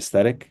part of the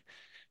aesthetic.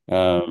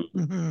 Um,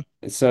 Hmm.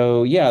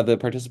 so yeah, the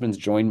participants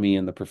joined me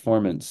in the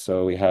performance.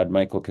 So we had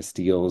Michael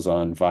Castiles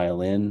on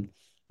violin,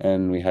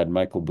 and we had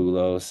Michael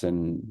Boulos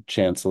and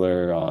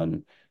Chancellor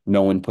on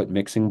no input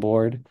mixing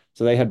board.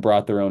 So they had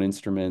brought their own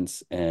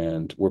instruments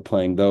and were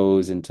playing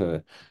those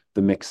into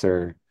the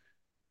mixer,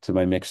 to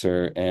my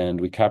mixer, and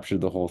we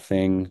captured the whole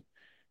thing.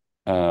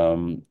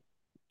 Um,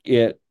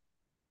 it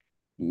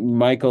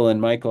Michael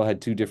and Michael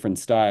had two different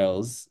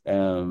styles,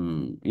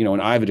 and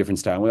I have a different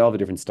style. We all have a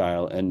different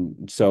style,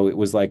 and so it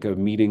was like a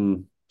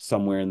meeting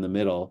somewhere in the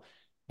middle.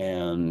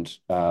 And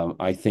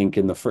I think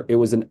it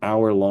was an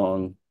hour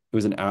long. It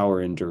was an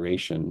hour in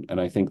duration,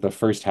 and I think the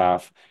first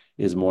half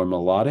is more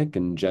melodic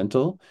and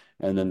gentle,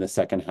 and then the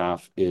second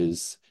half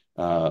is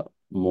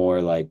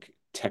more like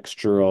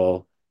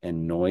textural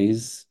and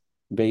noise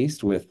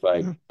based with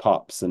like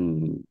pops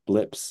and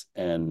blips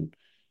and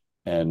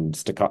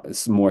staccato,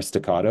 more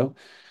staccato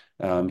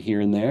here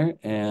and there.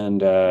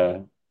 And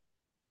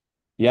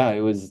yeah,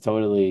 it was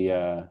totally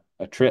a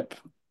trip.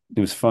 It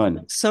was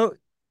fun. So,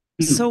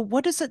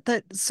 what is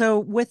it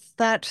with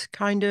that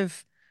kind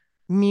of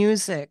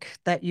music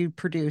that you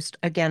produced,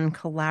 again,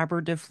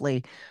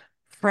 collaboratively,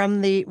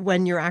 from the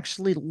when you're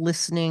actually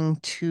listening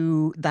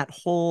to that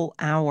whole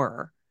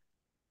hour,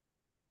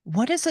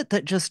 what is it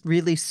that just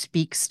really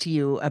speaks to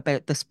you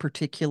about this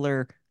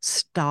particular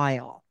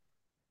style?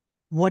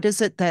 What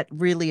is it that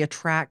really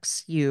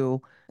attracts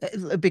you?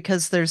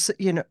 Because there's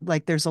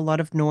a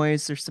lot of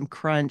noise, there's some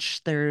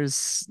crunch,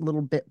 there's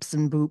little bips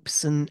and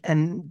boops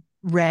and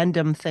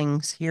random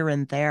things here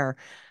and there,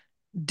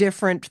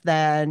 different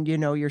than,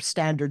 your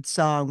standard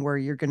song where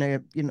you're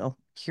gonna,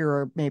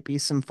 hear maybe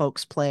some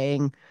folks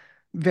playing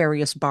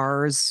various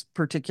bars,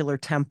 particular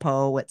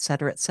tempo, et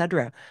cetera, et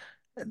cetera.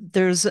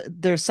 There's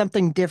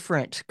something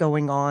different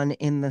going on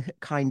in the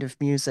kind of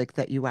music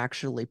that you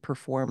actually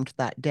performed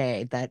that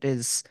day that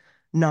is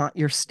not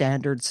your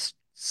standard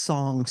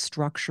song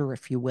structure,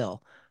 if you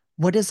will.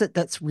 What is it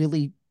that's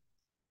really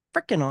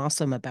freaking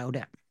awesome about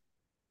it?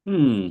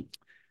 Hmm.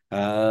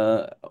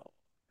 Uh,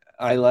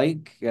 I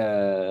like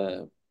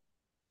the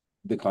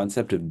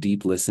concept of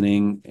deep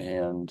listening,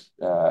 and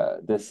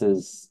this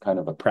is kind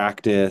of a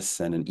practice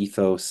and an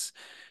ethos,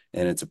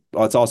 and it's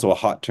also a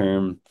hot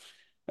term.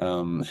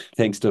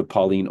 Thanks to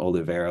Pauline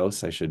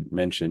Oliveros, I should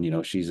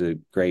mention, she's a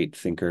great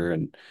thinker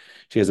and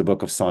she has a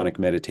book of sonic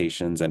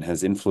meditations and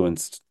has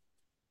influenced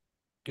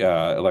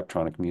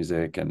electronic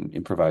music and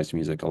improvised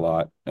music a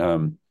lot.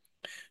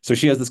 So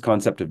she has this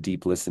concept of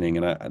deep listening,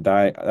 and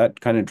that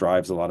kind of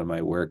drives a lot of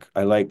my work.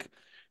 I like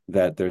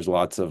that there's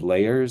lots of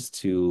layers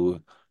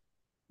to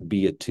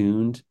be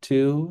attuned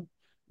to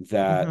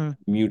that Hmm.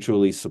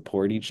 mutually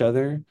support each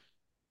other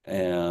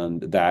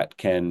and that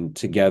can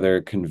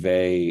together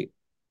convey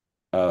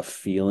a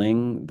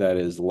feeling that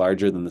is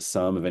larger than the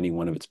sum of any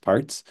one of its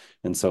parts.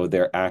 And so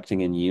they're acting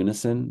in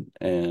unison.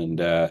 And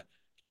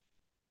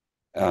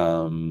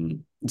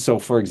so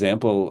for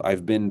example,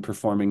 I've been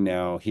performing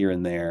now here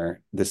and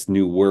there this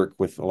new work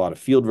with a lot of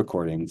field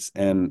recordings,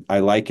 and I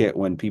like it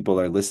when people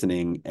are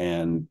listening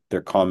and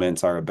their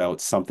comments are about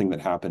something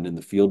that happened in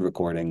the field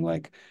recording,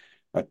 like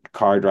a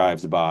car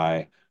drives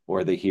by,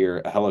 or they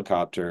hear a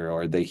helicopter,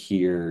 or they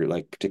hear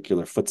like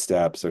particular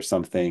footsteps or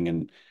something,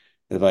 and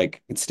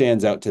like it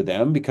stands out to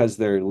them because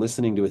they're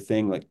listening to a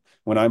thing. Like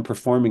when I'm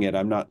performing it,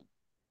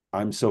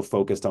 I'm so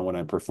focused on what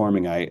I'm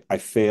performing. I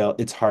fail.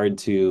 It's hard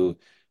to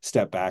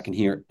step back and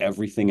hear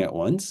everything at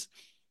once.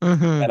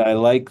 Hmm. And I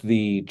like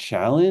the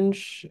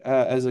challenge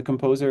as a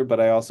composer, but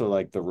I also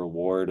like the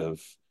reward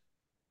of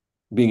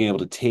being able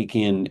to take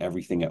in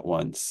everything at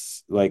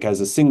once. Like as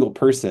a single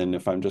person,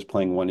 if I'm just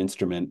playing one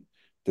instrument,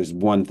 there's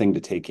one thing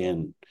to take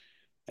in.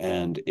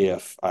 And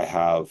if I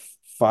have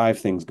five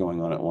things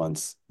going on at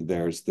once,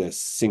 there's this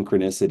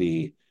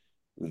synchronicity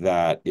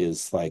that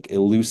is like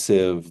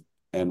elusive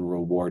and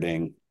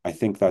rewarding. I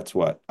think that's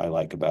what I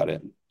like about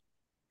it.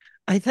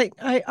 I think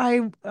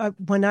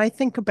when I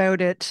think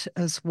about it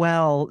as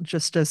well,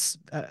 just as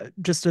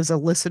a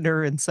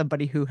listener and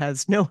somebody who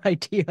has no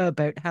idea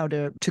about how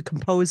to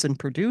compose and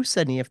produce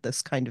any of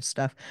this kind of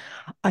stuff,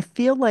 I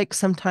feel like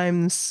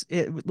sometimes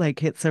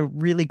it's a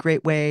really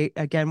great way,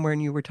 again,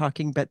 when you were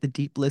talking about the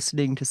deep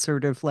listening, to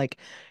sort of like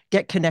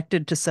get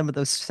connected to some of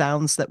those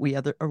sounds that we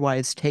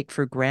otherwise take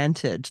for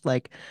granted.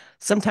 Like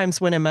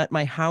sometimes when I'm at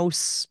my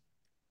house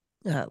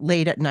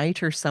late at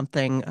night or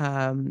something,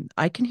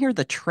 I can hear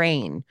the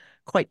train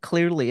quite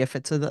clearly if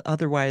it's a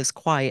otherwise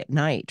quiet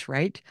night,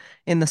 right?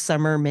 In the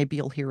summer, maybe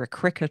you'll hear a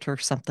cricket or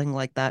something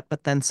like that,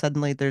 but then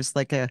suddenly there's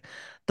like the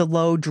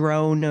low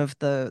drone of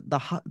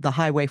the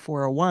Highway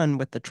 401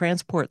 with the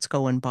transports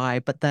going by,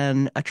 but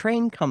then a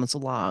train comes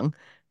along.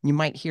 You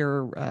might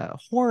hear a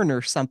horn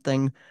or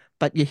something,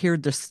 but you hear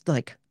this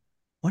like,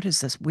 what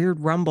is this weird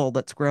rumble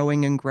that's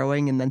growing and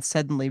growing and then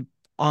suddenly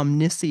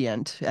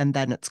omniscient and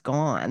then it's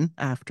gone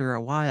after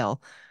a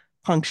while,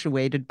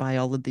 punctuated by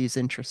all of these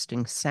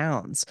interesting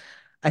sounds.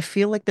 I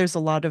feel like there's a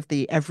lot of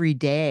the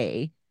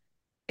everyday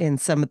in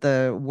some of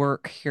the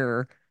work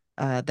here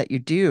that you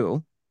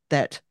do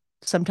that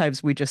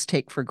sometimes we just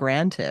take for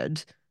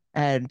granted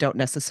and don't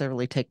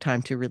necessarily take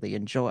time to really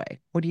enjoy.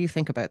 What do you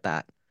think about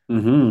that?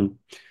 Hmm.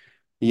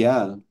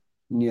 Yeah.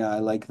 Yeah, I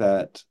like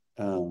that.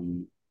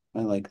 I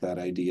like that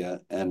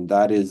idea. And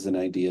that is an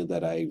idea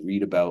that I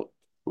read about.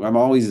 I'm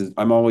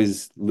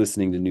always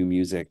listening to new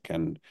music,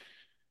 and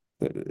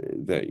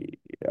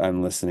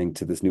I'm listening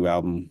to this new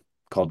album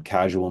called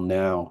Casual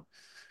Now.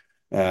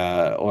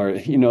 Or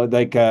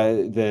like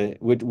the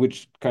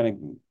which kind of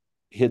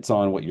hits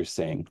on what you're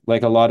saying.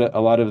 Like a lot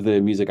of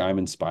the music I'm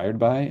inspired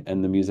by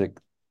and the music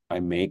I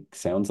make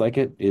sounds like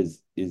it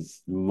is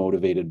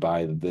motivated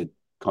by the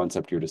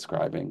concept you're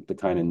describing, the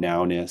kind of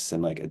nowness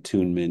and like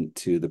attunement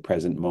to the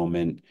present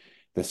moment,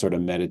 the sort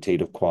of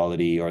meditative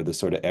quality or the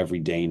sort of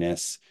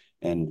everydayness,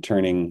 and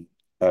turning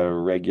a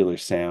regular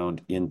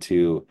sound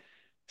into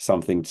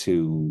something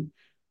to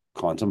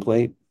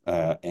contemplate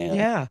and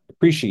Yeah.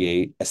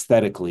 appreciate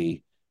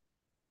aesthetically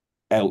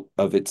out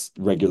of its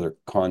regular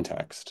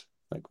context.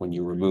 Like when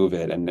you remove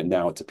it and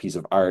now it's a piece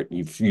of art,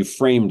 you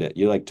framed it.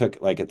 You like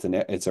took like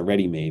it's a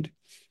ready made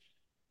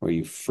where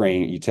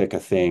you took a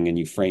thing and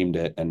you framed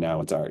it and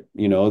now it's art.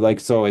 Like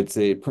so it's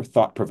a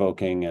thought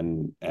provoking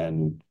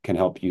and can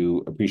help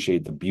you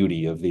appreciate the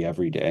beauty of the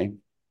everyday.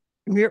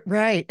 You're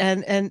right.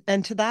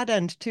 And to that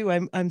end too,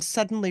 I'm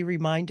suddenly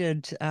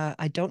reminded,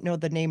 I don't know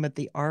the name of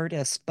the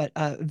artist, but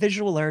a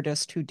visual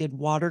artist who did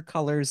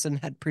watercolors and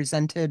had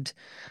presented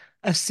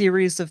a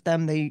series of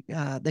them. They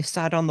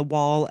sat on the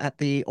wall at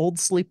the old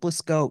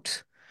Sleepless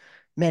Goat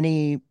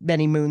many,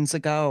 many moons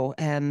ago,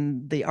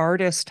 and the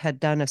artist had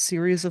done a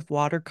series of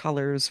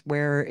watercolors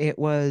where it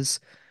was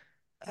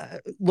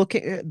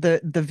looking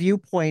the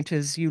viewpoint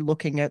is you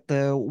looking at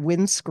the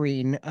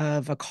windscreen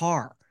of a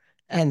car,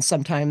 and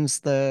sometimes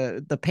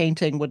the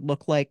painting would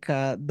look like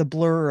the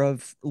blur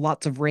of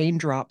lots of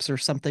raindrops or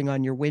something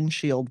on your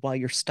windshield while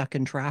you're stuck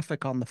in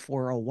traffic on the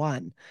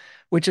 401,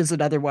 which is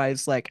an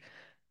otherwise like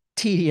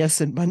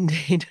tedious and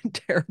mundane and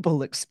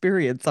terrible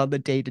experience on the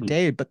day to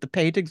day. But the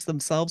paintings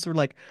themselves were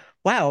like,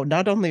 wow,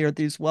 not only are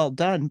these well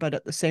done, but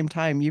at the same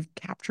time, you've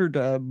captured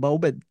a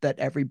moment that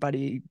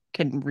everybody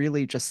can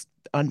really just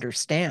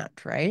understand,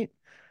 right?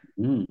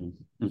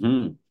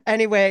 Mm-hmm.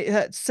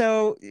 Anyway,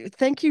 so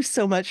thank you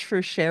so much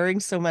for sharing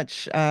so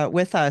much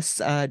with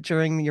us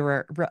during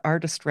your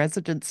artist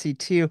residency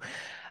too.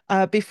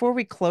 Before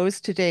we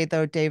close today,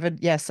 though, David,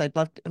 yes, I'd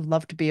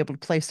love to be able to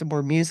play some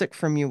more music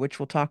from you, which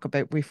we'll talk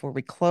about before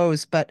we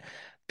close. But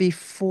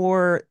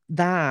before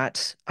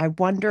that, I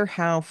wonder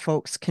how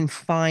folks can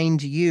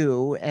find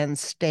you and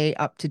stay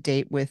up to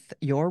date with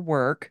your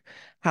work,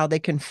 how they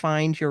can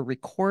find your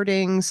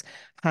recordings,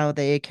 how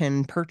they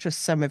can purchase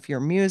some of your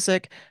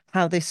music,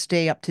 how they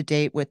stay up to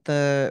date with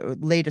the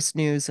latest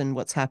news and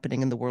what's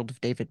happening in the world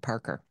of David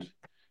Parker.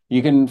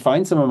 You can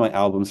find some of my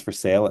albums for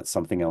sale at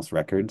Something Else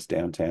Records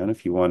downtown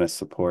if you want to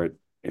support,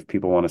 if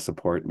people want to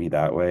support me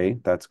that way.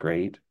 That's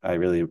great. I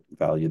really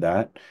value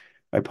that.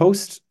 I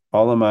post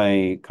all of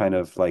my kind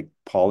of like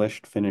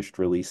polished, finished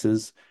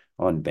releases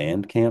on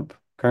Bandcamp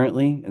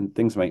currently, and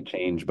things might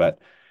change, but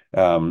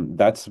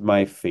that's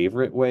my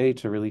favorite way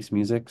to release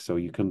music. So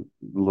you can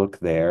look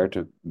there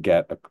to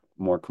get a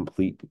more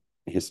complete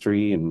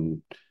history,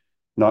 and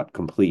not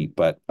complete,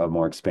 but a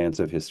more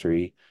expansive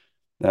history.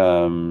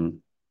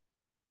 Um,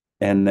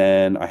 and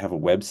then I have a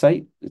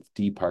website. It's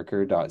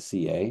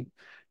dparker.ca.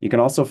 You can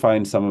also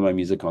find some of my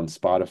music on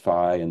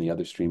Spotify and the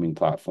other streaming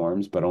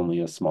platforms, but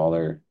only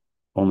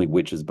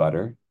which is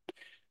butter.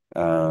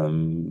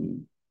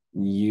 Um,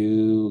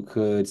 you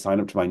could sign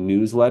up to my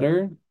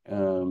newsletter,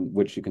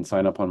 which you can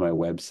sign up on my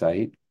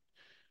website.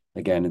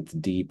 Again, it's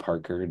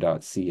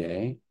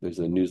dparker.ca. There's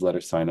a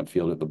newsletter sign up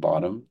field at the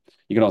bottom.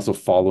 You can also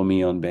follow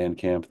me on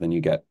Bandcamp. Then you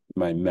get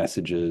my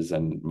messages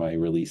and my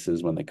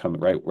releases when they come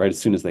right as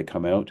soon as they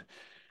come out.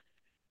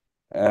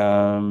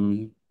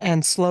 Um,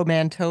 And Slow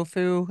Man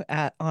Tofu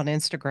on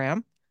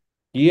Instagram.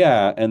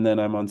 yeah, and then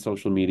I'm on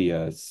social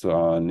media, so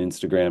on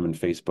Instagram and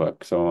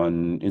Facebook. So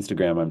on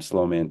Instagram, I'm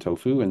Slowman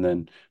Tofu, and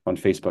then on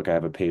Facebook, I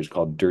have a page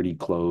called Dirty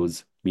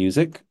Clothes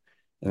Music,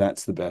 and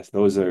that's the best.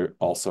 Those are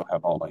also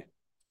have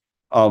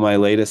all my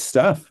latest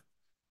stuff.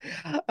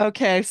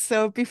 Okay,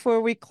 so before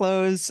we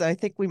close, I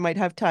think we might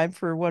have time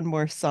for one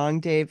more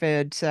song,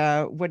 David.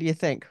 What do you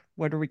think?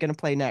 What are we going to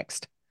play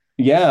next?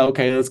 Yeah,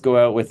 okay, let's go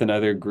out with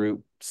another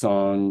group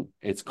song.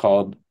 It's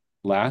called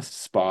Last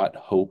Spot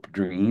Hope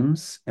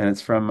Dreams, and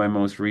it's from my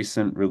most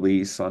recent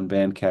release on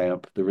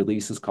Bandcamp. The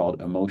release is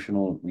called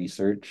Emotional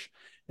Research,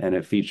 and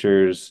it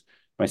features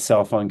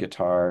myself on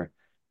guitar,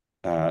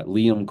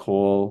 Liam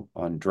Cole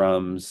on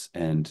drums,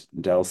 and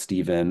Del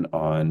Steven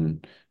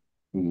on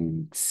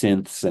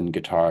synths and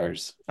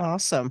guitars.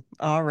 Awesome.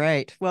 All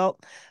right. Well,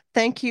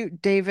 thank you,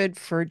 David,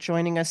 for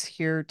joining us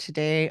here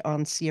today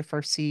on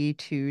CFRC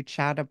to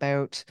chat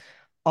about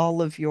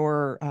all of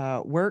your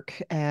work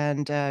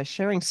and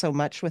sharing so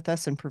much with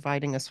us and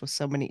providing us with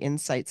so many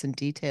insights and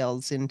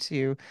details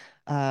into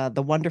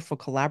the wonderful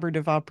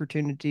collaborative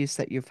opportunities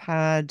that you've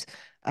had,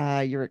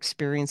 your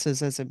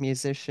experiences as a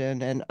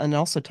musician, and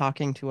also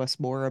talking to us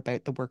more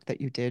about the work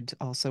that you did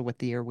also with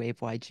the Airwave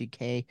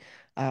YGK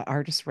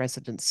artist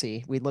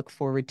residency. We look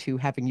forward to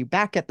having you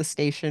back at the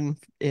station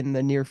in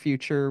the near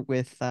future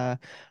with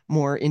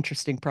more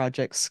interesting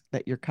projects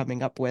that you're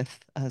coming up with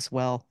as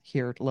well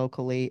here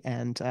locally.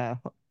 And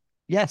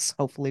yes,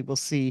 hopefully we'll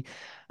see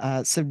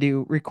some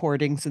new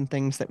recordings and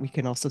things that we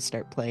can also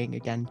start playing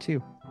again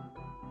too.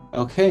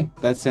 Okay,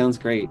 that sounds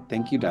great.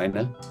 Thank you,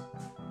 Dinah.